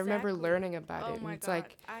and I remember Exactly. learning about Oh it my and it's god.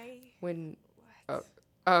 like when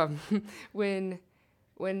What?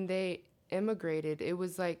 when they immigrated, it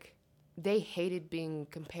was like they hated being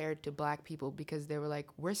compared to black people because they were like,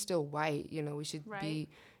 we're still white, you know, we should Right. be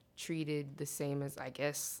treated the same as I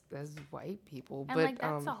guess as white people. and but like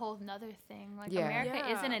that's a whole nother thing. Like Yeah. America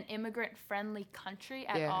Yeah. isn't an immigrant friendly country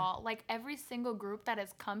at Yeah. all. Like every single group that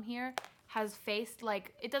has come here has faced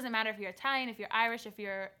like it doesn't matter if you're Italian, if you're Irish, if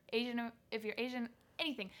you're Asian,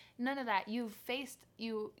 anything. None of that. You've faced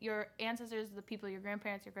your ancestors, the people, your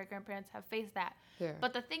grandparents, your great grandparents have faced that. yeah.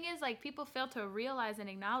 But the thing is, like, people fail to realize and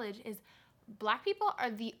acknowledge is black people are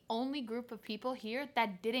the only group of people here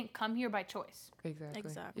that didn't come here by choice.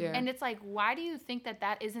 Exactly. Yeah. And it's like, why do you think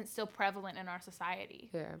that isn't still prevalent in our society?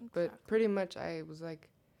 Yeah, but Exactly. pretty much I was like,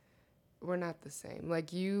 we're not the same. Like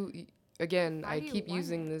again, Why I do you keep want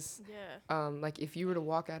using it? this, Yeah. like if you were to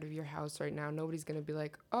walk out of your house right now, nobody's going to be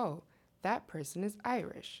like, oh, that person is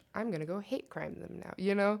Irish. I'm going to go hate crime them now,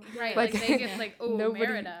 you know? Right. Like, Like, they get like, oh, nobody-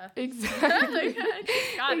 Merida. Exactly.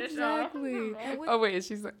 Scottish, though. Exactly. And with, Oh, wait,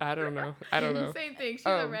 she's like, I don't know. Same thing. She's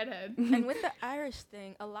a Um, redhead. and with the Irish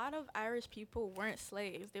thing, a lot of Irish people weren't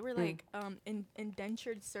slaves. They were Mm. like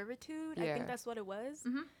indentured servitude. I Yeah. think that's what it was.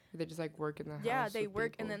 They just like work in the house. Yeah, they with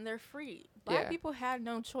work people. and then they're free. Black Yeah. people had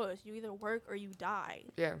no choice. You either work or you die.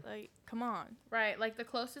 Yeah. Like, come on. Right. Like, the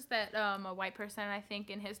closest that a white person, I think,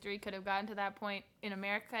 in history could have gotten to that point in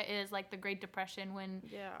America is, like, the Great Depression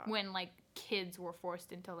Yeah. when like, kids were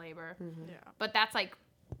forced into labor. Mhm. Yeah. But that's, like,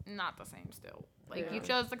 not the same still. Like, you Yeah.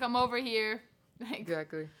 chose to come over here. Like,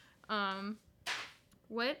 Exactly.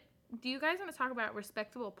 what do you guys want to talk about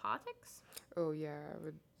respectable politics? Oh yeah, I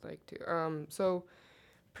would like to. So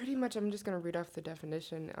pretty much I'm just going to read off the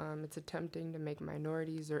definition. It's attempting to make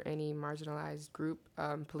minorities or any marginalized group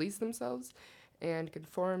police themselves and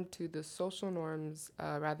conform to the social norms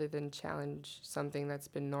rather than challenge something that's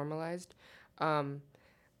been normalized.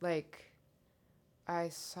 Like I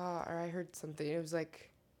saw or I heard something. It was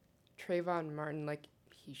like Trayvon Martin, like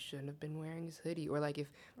he shouldn't have been wearing his hoodie, or like if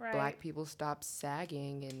black people stopped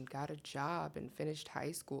sagging and got a job and finished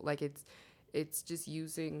high school, like it's just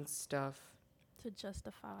using stuff. To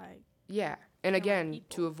justify. Yeah. And Killing again, people.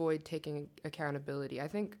 to avoid taking accountability. I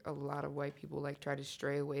think a lot of white people like try to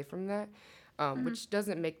stray away from that, which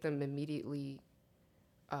doesn't make them immediately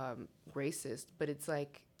racist, but it's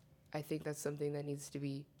like, I think that's something that needs to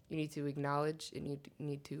be, you need to acknowledge and you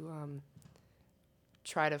need to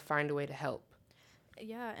try to find a way to help.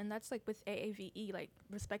 Yeah, and that's like with AAVE, like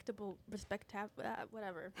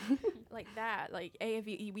whatever, like that. Like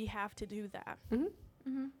AAVE, we have to do that.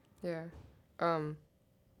 Yeah.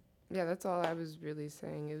 Yeah, that's all I was really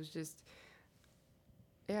saying. It was just,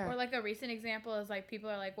 yeah. Or like a recent example is like people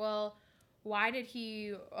are like, well, why did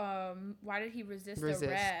he resist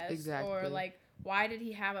arrest? Exactly. Or like, why did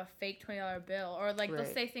he have a fake $20 bill? Or like they'll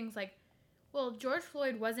Right. say things like, well, George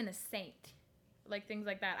Floyd wasn't a saint. Like things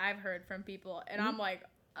like that I've heard from people. And I'm like,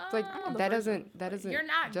 It's like I'm on the that verge doesn't of, that like, doesn't You're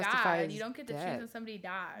not justify God. You don't get to choose death. when somebody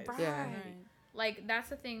dies. Right. Yeah. Like that's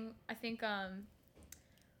the thing. I think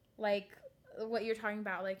like what you're talking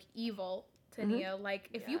about, like evil, Tania. Like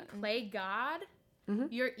if you Yeah. play God, Mhm.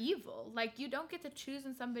 you're evil. Like you don't get to choose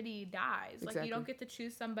when somebody dies. Like Exactly. you don't get to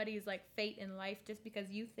choose somebody's like fate in life just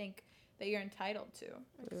because you think that you're entitled to.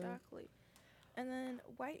 Exactly. And then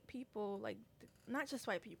white people, like, not just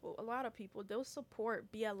white people, a lot of people, they'll support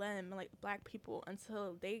BLM, like black people,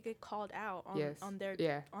 until they get called out on, Yes. on their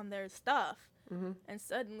Yeah. on their stuff. Mhm. And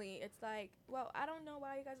suddenly it's like, well, I don't know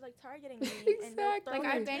why you guys are, like, targeting me. And Exactly. Like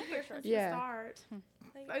they'll I've throw been here since Yeah. the start.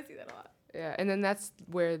 like, I see that a lot. Yeah, and then that's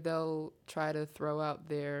where they'll try to throw out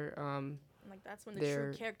their like that's when the their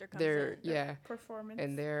true character comes their in. yeah Performance.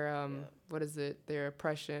 and their Yeah. what is it, their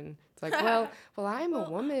oppression. It's like, well I'm a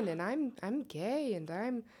Well- woman and I'm gay and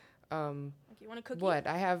I'm Like, you want a cookie? what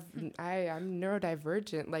I'm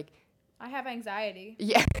neurodivergent, like I have anxiety.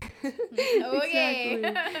 yeah. Oh Exactly.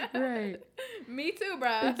 yeah. Right. Me too,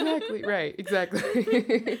 bruh. Exactly. Right. Exactly.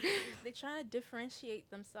 They try to differentiate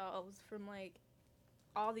themselves from, like,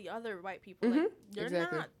 all the other white people. Mhm. Like, you're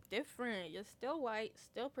Exactly. not different. You're still white,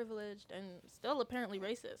 still privileged, and still apparently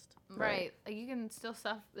racist. Right. Like you can still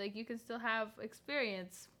you can still have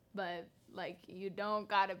experience, but like you don't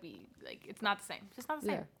gotta be like it's not the same. It's just not the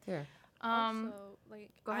Yeah. same. Yeah. Also, like,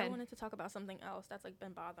 go I ahead. wanted to talk about something else that's, like,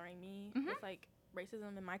 been bothering me Mhm. with, like,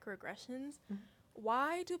 racism and microaggressions. Mhm.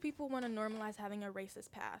 Why do people want to normalize having a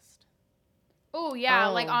racist past? Oh yeah,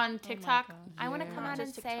 like Oh. on TikTok. gosh. I want to Yeah. come Not out and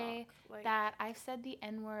just say TikTok, like, that I've said the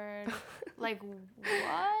N word. Like what?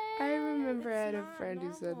 I remember I had a not friend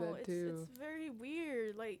who said normal. that too. It's very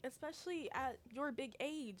weird, like, especially at your big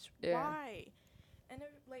age. Yeah. Why? And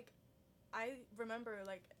like, I remember,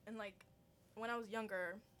 like, and like when I was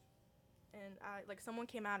younger, and I, like, someone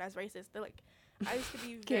came out as racist. They're like, I used to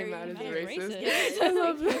be Came very out as Kind of racist. racist. Yes, I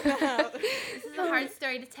love they came that. out. This is a hard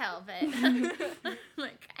story to tell, but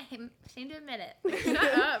like I'm ashamed to admit it.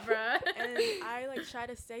 Shut up, bruh. And I, like, try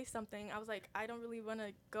to say something. I was like, I don't really want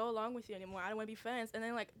to go along with you anymore. I don't want to be friends. And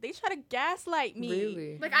then, like, they try to gaslight me.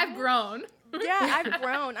 Really? Like I've grown. Yeah, I've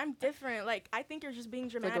grown. I'm different. Like, I think you're just being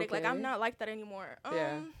dramatic. Like, I'm okay. not like that anymore.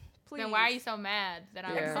 Yeah. Please. Then why are you so mad that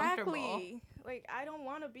I'm Yeah. uncomfortable? Exactly. Like, I don't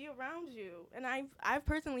want to be around you. And I've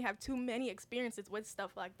personally have too many experiences with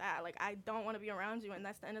stuff like that. Like, I don't want to be around you, and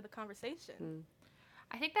that's the end of the conversation. Mm.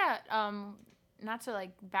 I think that not to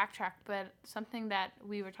like backtrack, but something that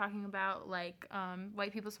we were talking about, like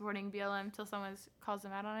white people supporting BLM until someone calls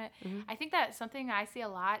them out on it. Mhm. I think that something I see a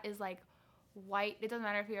lot is like white. It doesn't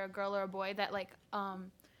matter if you're a girl or a boy that like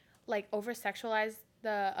over sexualize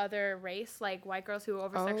the other race, like white girls who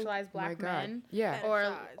over sexualize Oh my black God. men, Yeah.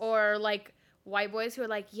 Fetishize. or like white boys who are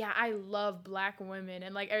like, yeah, I love black women,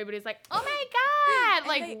 and like everybody's like, oh my god, And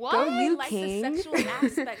like they- what? Go you, like king. the sexual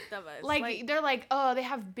aspect of us. Like they're like, oh, they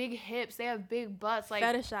have big hips, they have big butts, like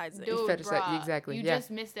fetishizing. dude, bruh, exactly, you yeah. just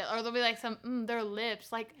missed it. Or they'll be like their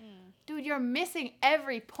lips, like, dude, you're missing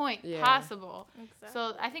every point Yeah. possible. Exactly.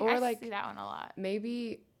 So I think Or I like- see that one a lot.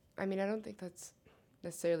 Maybe, I mean, I don't think that's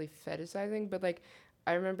necessarily fetishizing, but like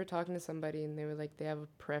I remember talking to somebody and they were like they have a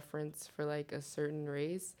preference for like a certain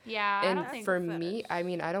race. Yeah, I And don't think for fetish. me, I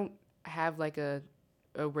mean, I don't have like a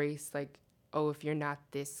race like, oh, if you're not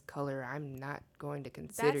this color, I'm not going to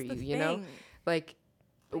consider That's the you, you know? thing. Like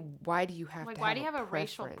why do you have like to why have do you have a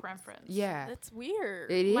racial preference? preference? Yeah. That's weird.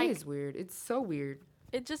 It is Like- weird. It's so weird.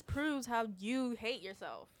 It just proves how you hate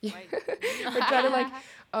yourself. Yeah. Like, Or try to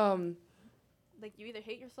like like, you either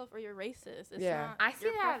hate yourself or you're racist. It's Yeah. not I see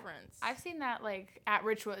your that- preference. I've seen that like at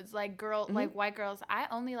Richwoods, like Mhm. like white girls. I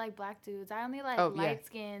only like black dudes. I only like Oh, yeah. light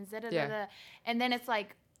skins. Da, da, Yeah. da, da. And then it's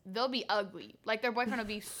like they'll be ugly. Like their boyfriend will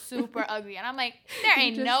be super ugly, and I'm like, there You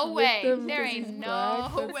ain't just no with way. them There 'cause ain't he's no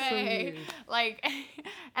black? That's so way. weird. Like,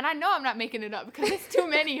 and I know I'm not making it up because it's too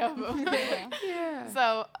many of them. Yeah.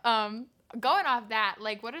 So, going off that,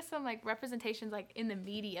 like, what are some like representations like in the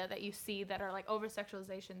media that you see that are like over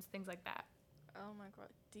sexualizations, things like that? Oh my god.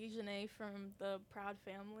 Dejanay from the Proud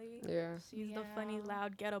Family. Yeah. She's the funny, Yeah.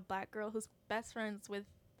 loud, ghetto black girl who's best friends with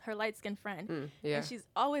her light-skinned friend. Yeah. And she's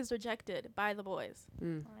always rejected by the boys.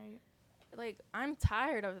 Right. Like, I'm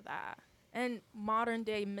tired of that. And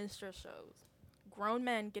modern-day minstrel shows. Grown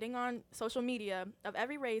men getting on social media of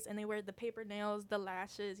every race, and they wear the paper nails, the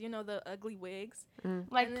lashes, you know, the ugly wigs.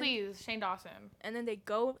 Like, And then- please, Shane Dawson. And then they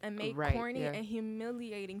go and make Right, corny yeah. and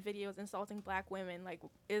humiliating videos insulting black women. Like,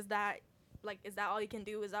 is that all you can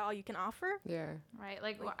do? Is that all you can offer? Yeah. Right,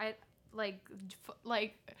 like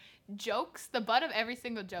jokes. The butt of every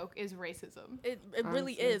single joke is racism. It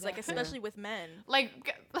really Honestly, is, like, yeah. especially with men. Like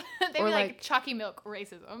they Or be like like- chalky milk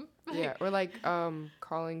racism. Yeah. Or like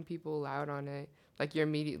calling people out on it. like you're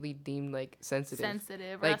immediately deemed like sensitive.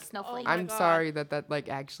 or Like, a snowflake. Oh my I'm God. sorry that like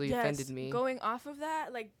actually Yes, offended me. going off of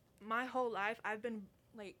that, like my whole life, I've been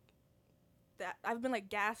like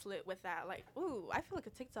gaslit with that. Like, ooh, I feel like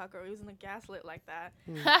a TikToker using the gaslit like that.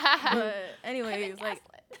 But anyways, like,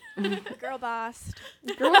 girl boss.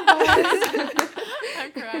 Girl boss.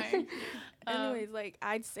 I'm crying. Anyways, like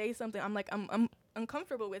I'd say something. I'm like, I'm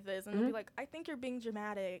uncomfortable with this, and they'll be like, I think you're being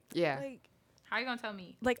dramatic. Yeah. Like, How you gonna tell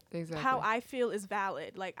me? Exactly. how I feel is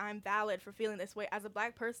valid. Like, I'm valid for feeling this way as a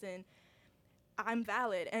black person. I'm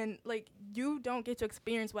valid, and like you don't get to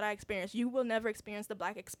experience what I experienced. You will never experience the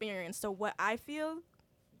black experience. So what I feel,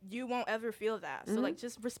 you won't ever feel that. So like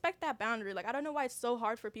just respect that boundary. Like I don't know why it's so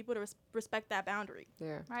hard for people to respect that boundary.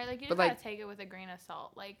 Yeah. Right, like you But, just gotta like- take it with a grain of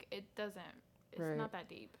salt. Like it doesn't. It's Right. not that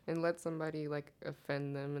deep. And let somebody like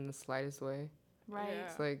offend them in the slightest way. Right. Yeah.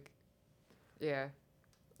 It's like, yeah.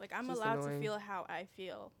 Like I'm Just allowed annoying. to feel how I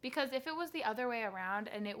feel. Because if it was the other way around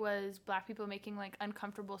and it was black people making like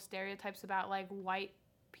uncomfortable stereotypes about like white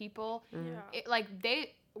people,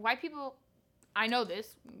 white people, I know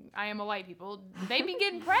this, I am a white people, they be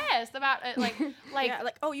getting pressed about it, like Yeah,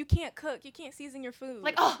 like, oh, you can't cook, you can't season your food.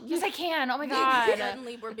 like, oh yes I can, oh my god.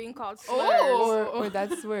 Suddenly we're being called slurs. Oh. Or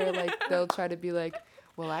that's where like they'll try to be like,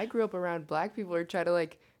 well, I grew up around black people, or try to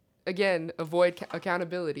like, again, avoid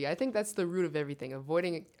accountability. I think that's the root of everything,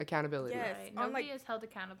 avoiding accountability. Yes. Right. on, Nobody like- is held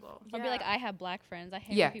accountable. I'll be like, I have black friends. I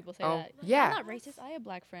hate Yeah. when people say Oh, that. yeah. I'm not racist. I have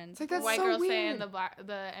black friends. It's like, that's White so girls weird. saying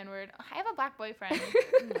the N-word. I have a black boyfriend.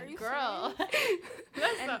 Are you Girl.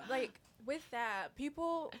 And like with that,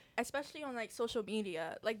 people, especially on like social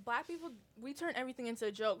media, like black people, we turn everything into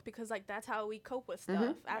a joke because like that's how we cope with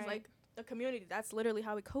stuff as Right. like a community. That's literally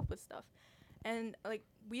how we cope with stuff. And like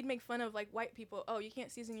we'd make fun of like white people. Oh, you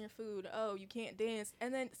can't season your food. Oh, you can't dance.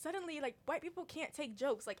 And then suddenly like white people can't take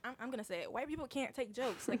jokes. Like I'm gonna say it. White people can't take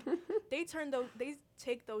jokes. Like they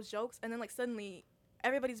take those jokes, and then like suddenly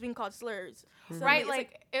everybody's being called slurs. Suddenly Right, it's,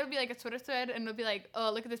 like it would be like a Twitter thread, and it'll be like,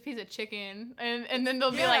 "Oh, look at this piece of chicken," and then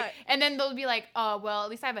they'll be Yeah. like, "Oh, well, at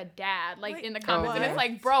least I have a dad." Like in the Like, comments, and it's what?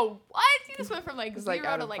 like, "Bro, what? You just went from like It's, 0 like,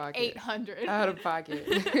 out to of like pocket. 800." Out of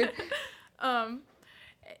pocket.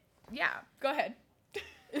 Yeah. Go ahead.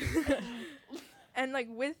 And like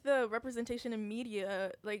with the representation in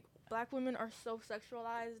media, like black women are so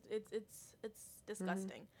sexualized. It's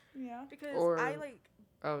disgusting. Yeah. Because Or- I like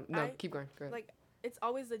Oh, no, I- keep going. Go ahead. like it's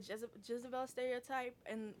always the Jezebel stereotype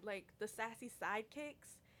and like the sassy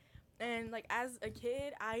sidekicks. And like as a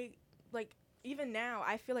kid, I like even now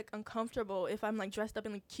I feel like uncomfortable if I'm like dressed up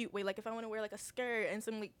in a cute way. Like if I want to wear like a skirt and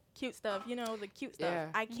some like cute stuff, you know, the cute stuff. Yeah.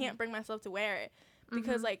 I can't bring myself to wear it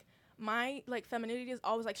because like my like femininity is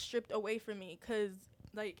always like stripped away from me because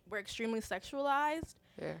like we're extremely sexualized.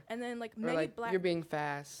 Yeah. And then like Or many like, black you're being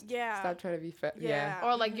fast. Yeah. Stop trying to be fast. Yeah.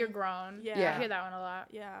 Or like you're grown. Yeah. I hear that one a lot.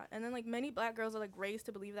 Yeah, and then like many black girls are like raised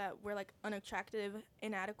to believe that we're like unattractive,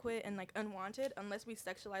 inadequate, and like unwanted unless we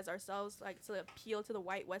sexualize ourselves like to appeal to the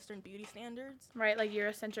white Western beauty standards. Right, like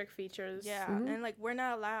Eurocentric features. Yeah, and like we're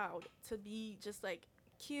not allowed to be just like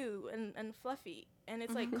cute and fluffy, and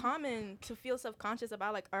it's like common to feel self-conscious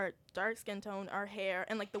about like our dark skin tone, our hair,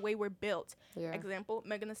 and like the way we're built. Yeah. Example: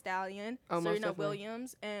 Megan Thee Stallion, Oh, most Serena definitely.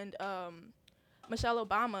 Williams, and Michelle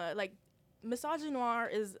Obama. Like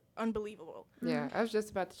misogynoir is unbelievable. Yeah, I was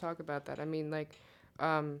just about to talk about that. I mean, like,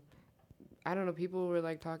 I don't know. People were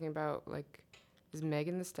like talking about like, is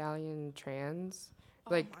Megan Thee Stallion trans?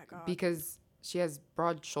 Like, oh my God. because she has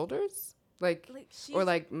broad shoulders, like she's or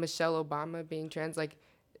like Michelle Obama being trans. Like,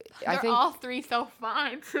 I They're think all three so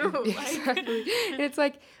fine too. Like, exactly. And it's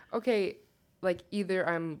like, okay, like either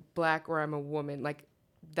I'm black or I'm a woman. Like,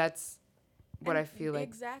 that's what I And feel like.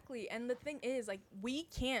 exactly. And the thing is, like, we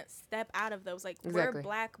can't step out of those. Like, Exactly. we're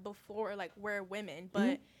black before, like, we're women.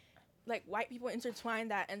 But, like, white people intertwine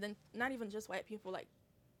that. And then not even just white people, like,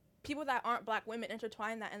 people that aren't black women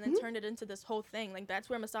intertwine that and then turn it into this whole thing. Like, that's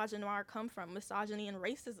where misogynoir come from, misogyny and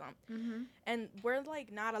racism. And we're,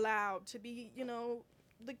 like, not allowed to be, you know,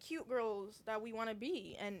 the cute girls that we want to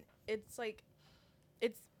be. And it's, like,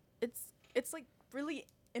 it's like, really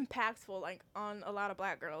impactful like on a lot of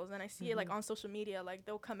black girls, and I see it like on social media. Like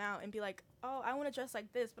they'll come out and be like, oh, I want to dress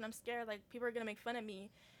like this, but I'm scared like people are gonna make fun of me.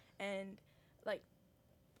 And like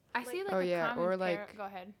I see like Oh, a yeah, common or, like, go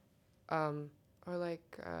ahead. Or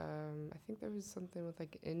like, I think there was something with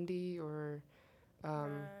like indie or,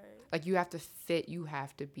 right. like you have to fit. You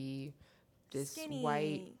have to be this Skinny.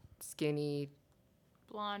 white, skinny.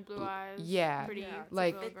 Blonde, blue eyes. yeah, Pretty, Yeah,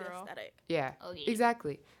 like- little fit the girl. aesthetic. Yeah, Okay.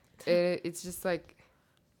 exactly. It's just like,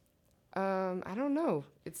 I don't know.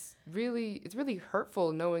 It's really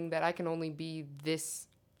hurtful knowing that I can only be this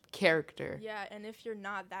character. Yeah, and if you're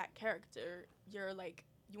not that character, you're like,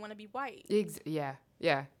 you want to be white. Yeah.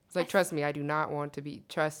 It's like, trust me, I do not want to be.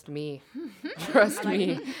 Trust me. Trust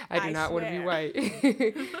me. I do not want to be white.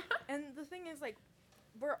 And the thing is, like,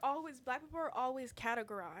 black people are always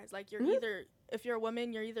categorized. Like, you're Mm-hmm. either, if you're a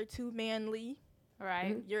woman, you're either too manly,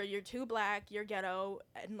 Right. you're too black, you're ghetto,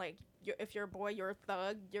 and like, if you're a boy, you're a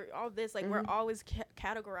thug, you're all this. Like, we're Mm-hmm. always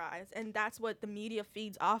categorized, and that's what the media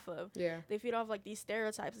feeds off of. Yeah. They feed off like these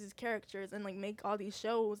stereotypes, these characters, and like make all these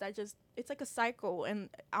shows that just, it's like a cycle. And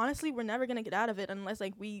honestly, we're never gonna get out of it unless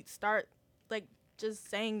like we start like just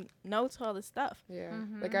saying no to all this stuff. Yeah.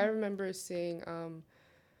 Mhm. Like, I remember seeing,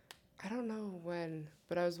 I don't know when,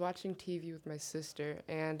 but I was watching TV with my sister,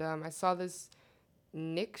 and I saw this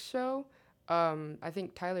Nick show. I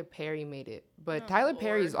think Tyler Perry made it, but Oh, Tyler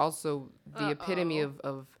Perry is Lord. also the epitome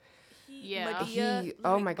of Yeah. Madea, he.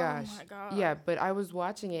 Oh like, my gosh. Oh my god. Yeah, but I was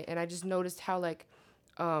watching it and I just noticed how like,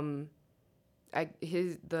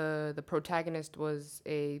 the protagonist was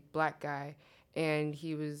a black guy, and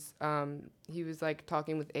he was like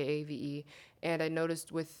talking with AAVE, and I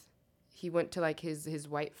noticed he went to like his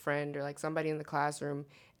white friend or like somebody in the classroom,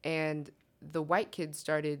 and the white kids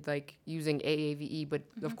started like using AAVE, but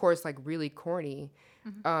of course like really corny,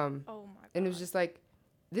 Oh my god. and it was just like,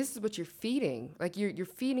 this is what you're feeding. Like you're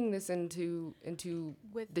feeding this into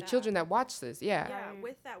With the that. children that watch this. Yeah. Yeah, Right.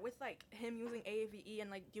 with that, with like him using AAVE and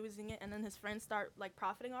like using it, and then his friends start like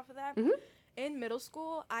profiting off of that. Mhm. In middle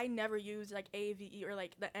school, I never used like AAVE or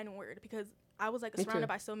like the N word because I was like Me surrounded too.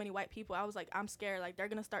 by so many white people. I was like, I'm scared, like they're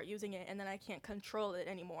gonna start using it, and then I can't control it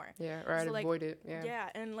anymore. Yeah, or I'd So, like, avoid it. Yeah. Yeah,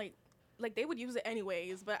 and like they would use it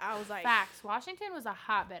anyways, but I was like, Facts. Washington was a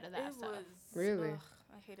hotbed of that it stuff. was Really? ugh,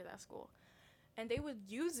 I hated that school, and they would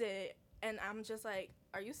use it. And I'm just like,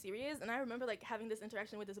 are you serious? And I remember like having this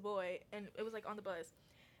interaction with this boy, and it was like on the bus,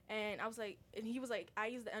 and I was like, and he was like, I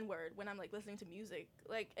use the N word when I'm like listening to music,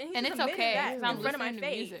 like, and he And just it's admitted okay, that 'cause in I'm front of my listening to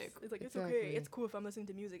face. music. It's like, it's Exactly. okay, it's cool if I'm listening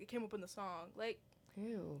to music. It came up in the song, like,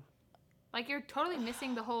 Ew. Like, you're totally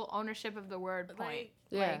missing the whole ownership of the word point. like,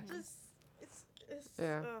 Yeah. Like, just it's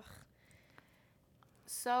Yeah. ugh.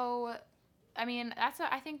 so, I mean,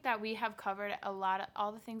 I think that we have covered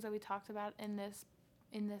all the things that we talked about in this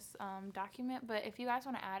document. But if you guys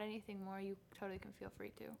want to add anything more, you totally can feel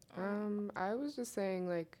free to. I was just saying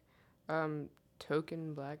like,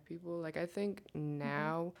 token black people. Like I think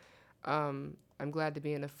now, I'm glad to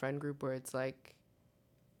be in a friend group where it's like,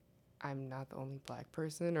 I'm not the only black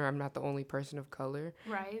person, or I'm not the only person of color.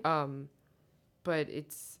 Right. But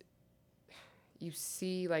you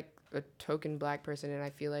see like a token black person, and I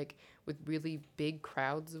feel like with really big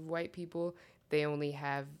crowds of white people, they only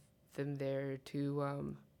have them there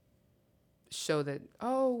to show that,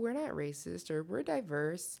 oh, we're not racist or we're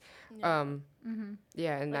diverse. Yeah.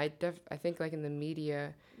 Yeah, and Like- I think like in the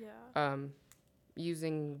media, Yeah.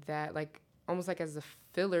 using that like almost like as a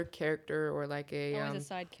filler character, or like Always a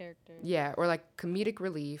side character. yeah, or like comedic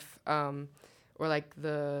relief, or like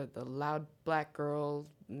the loud black girl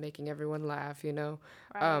making everyone laugh, you know.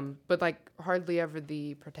 Right. But like hardly ever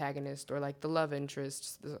the protagonist or like the love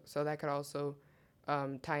interest. So that could also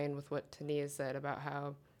tie in with what Tania said about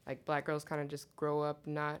how like black girls kind of just grow up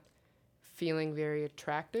not feeling very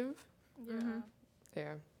attractive. Yeah. Mhm.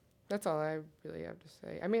 Yeah, that's all I really have to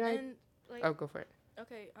say. I mean, And like, oh, go for it.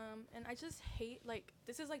 okay, and I just hate, like,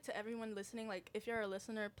 this is like to everyone listening, like, if you're a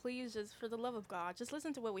listener, please just, for the love of God, just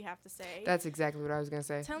listen to what we have to say. That's exactly what I was gonna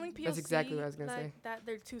say. Telling POC That's exactly what I was gonna say. that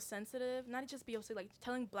they're too sensitive, not just POC, like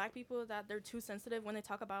telling black people that they're too sensitive when they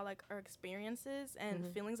talk about like our experiences and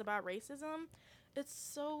Mhm. feelings about racism, it's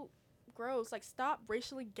so gross. Like, stop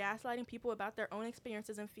racially gaslighting people about their own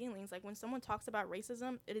experiences and feelings. Like, when someone talks about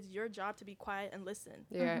racism, it is your job to be quiet and listen.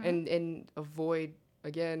 Yeah, and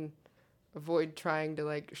avoid trying to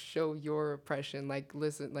like show your oppression. Like,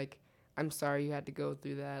 listen, like, I'm sorry you had to go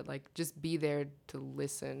through that. Like, just be there to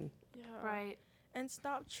listen. Yeah. Right. And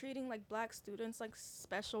stop treating like black students like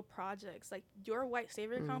special projects. Like, your white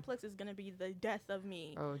savior complex is gonna be the death of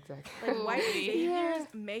me. Oh, exactly. Like, white Ooh. saviors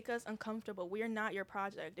make us uncomfortable. We are not your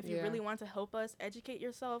project. If you Yeah. really want to help us, educate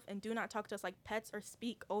yourself and do not talk to us like pets or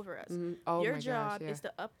speak over us. Mhm. Oh Your my job gosh, yeah. is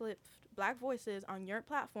to uplift black voices on your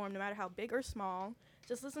platform, no matter how big or small.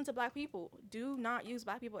 Just listen to black people. Do not use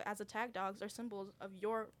black people as attack dogs or symbols of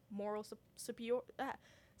your moral superiority.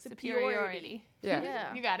 Superiority. Yeah.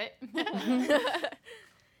 Yeah. You got it.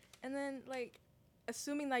 And then, like,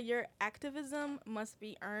 assuming that your activism must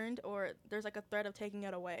be earned or there's like a threat of taking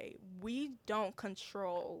it away. We don't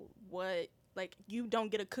control what, like, you don't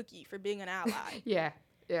get a cookie for being an ally. Yeah.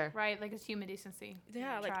 Yeah. Right. Like, it's human decency.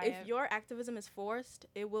 Yeah, like, Try if it. your activism is forced,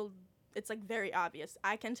 it will it's like very obvious.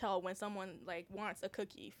 I can tell when someone like wants a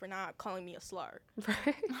cookie for not calling me a slur.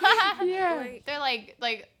 Right. Yeah. Like, They're like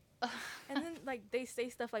and then like they say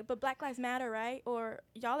stuff like, "But Black Lives Matter, right?" Or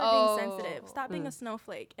 "Y'all are being sensitive. Stop being a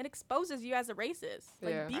snowflake." It exposes you as a racist.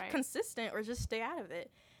 Like, Yeah. be Right. consistent or just stay out of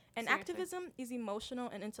it. And Seriously. activism is emotional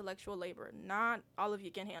and intellectual labor. Not all of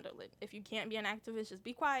you can handle it. If you can't be an activist, just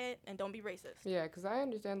be quiet and don't be racist. Yeah, because I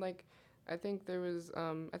understand, like, I think there was,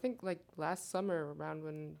 I think, like, last summer around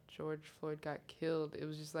when George Floyd got killed, it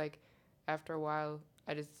was just, like, after a while,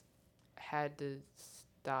 I just had to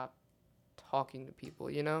stop talking to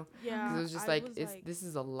people, you know? Yeah. Because it was just, this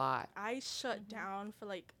is a lot. I shut down for,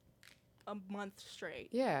 like, a month straight.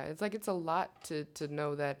 Yeah, it's, like, it's a lot to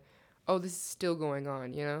know that, oh, this is still going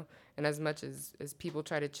on, you know? And as much as people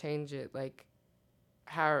try to change it, like,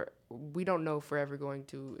 we don't know if we're ever going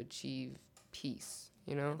to achieve peace.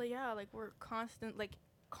 You know? But yeah, like we're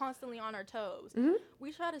constantly on our toes. Mm-hmm.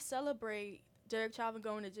 We try to celebrate Derek Chauvin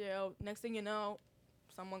going to jail. Next thing you know,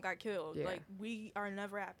 someone got killed. Yeah. Like, we are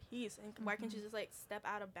never at peace. And why can't you just like step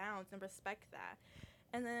out of bounds and respect that?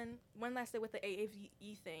 And then one last thing with the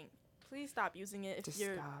AAVE thing. Please stop using it if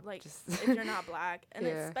you're if you're not Black, and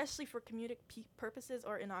especially for comedic purposes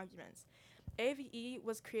or in arguments. AVE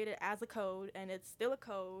was created as a code, and it's still a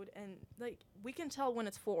code, and like we can tell when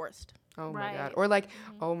it's forced. Oh my God. Or like,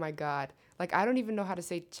 oh my God. Like, I don't even know how to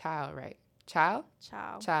say child, right? Child.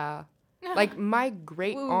 Like, my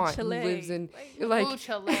great aunt who lives in like Lord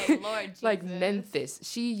Jesus. like Memphis,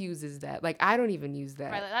 she uses that. Like, I don't even use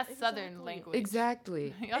that. Right, like, that's Southern language.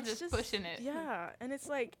 Exactly. Y'all just pushing it. Yeah, and it's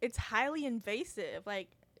like it's highly invasive. Like,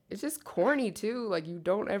 it's just corny too. Like, you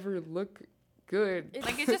don't ever look good.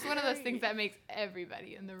 Like, it's just one of those things that makes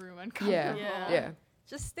everybody in the room uncomfortable. Yeah.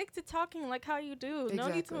 Just stick to talking like how you do. Exactly. No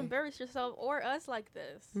need to embarrass yourself or us like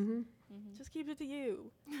this. Just keep it to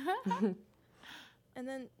you. And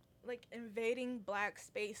then, like, invading Black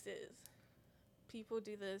spaces. People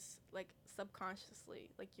do this, like, subconsciously.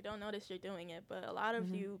 Like, you don't notice you're doing it, but a lot of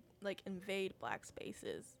you, like, invade Black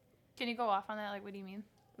spaces. Can you go off on that? Like, what do you mean?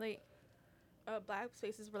 Like, Black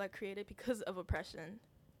spaces were, like, created because of oppression.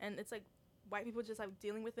 And it's, like, white people just, like,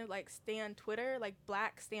 dealing with it, like, stan Twitter, like,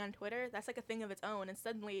 Black stan Twitter. That's, like, a thing of its own. And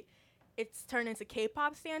suddenly, it's turned into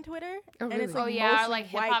K-pop stan Twitter. Oh, really? And it's, like, yeah, mostly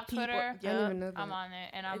like white hip-hop people. Twitter. I didn't even know that. I'm on it,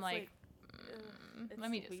 and I'm It's like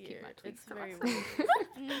let me just weird. keep my tweets It's to very myself.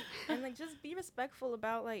 weird. And like, just be respectful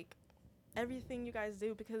about like everything you guys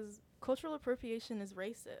do, because cultural appropriation is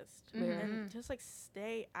racist. And just like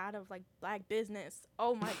stay out of like Black business.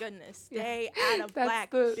 Oh my goodness, stay out of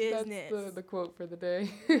Black business. That's the quote for the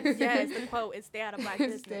day. Yes, the quote is stay out of Black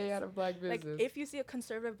business. Stay out of Black business. Like, if you see a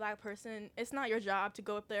conservative Black person, it's not your job to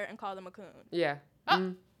go up there and call them a coon. Yeah.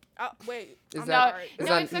 Oh, wait. Is I'm that- sorry.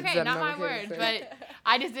 No, it's okay. Not my word, but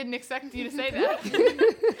I just didn't expect you to say that.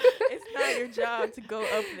 It's not your job to go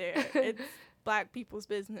up there. It's Black people's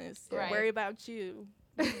business. Right. Worry about you.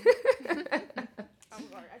 I'm sorry.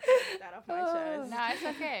 I can't get that off my chest. No,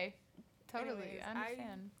 it's okay. Totally. Anyways, I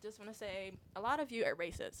understand. just want to say, a lot of you are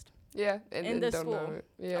racist. Yeah. And in this don't school, know it.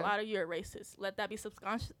 Yeah. A lot of you are racist. Let that be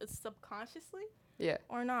subconsciously Yeah.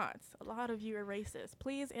 or not. A lot of you are racist.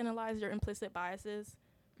 Please analyze your implicit biases,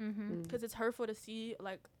 because it's hurtful to see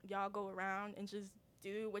like y'all go around and just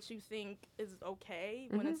do what you think is okay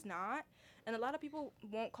when it's not. And a lot of people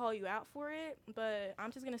won't call you out for it, but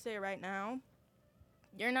I'm just gonna say it right now.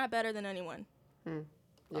 You're not better than anyone. A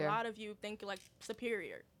lot of you think you're like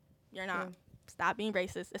superior. You're not. Stop being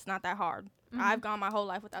racist. It's not that hard. I've gone my whole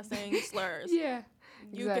life without saying slurs. Yeah.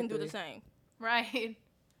 You can do the same. Right.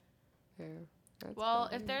 Yeah. Well,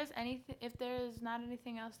 if there's not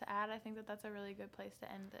anything else to add, I think that's a really good place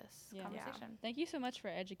to end this conversation. Thank you so much for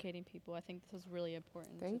educating people. I think this was really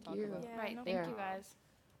important Thank to talk you. about. Yeah, Right. no Thank you problem. guys.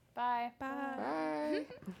 Bye. Bye. Bye.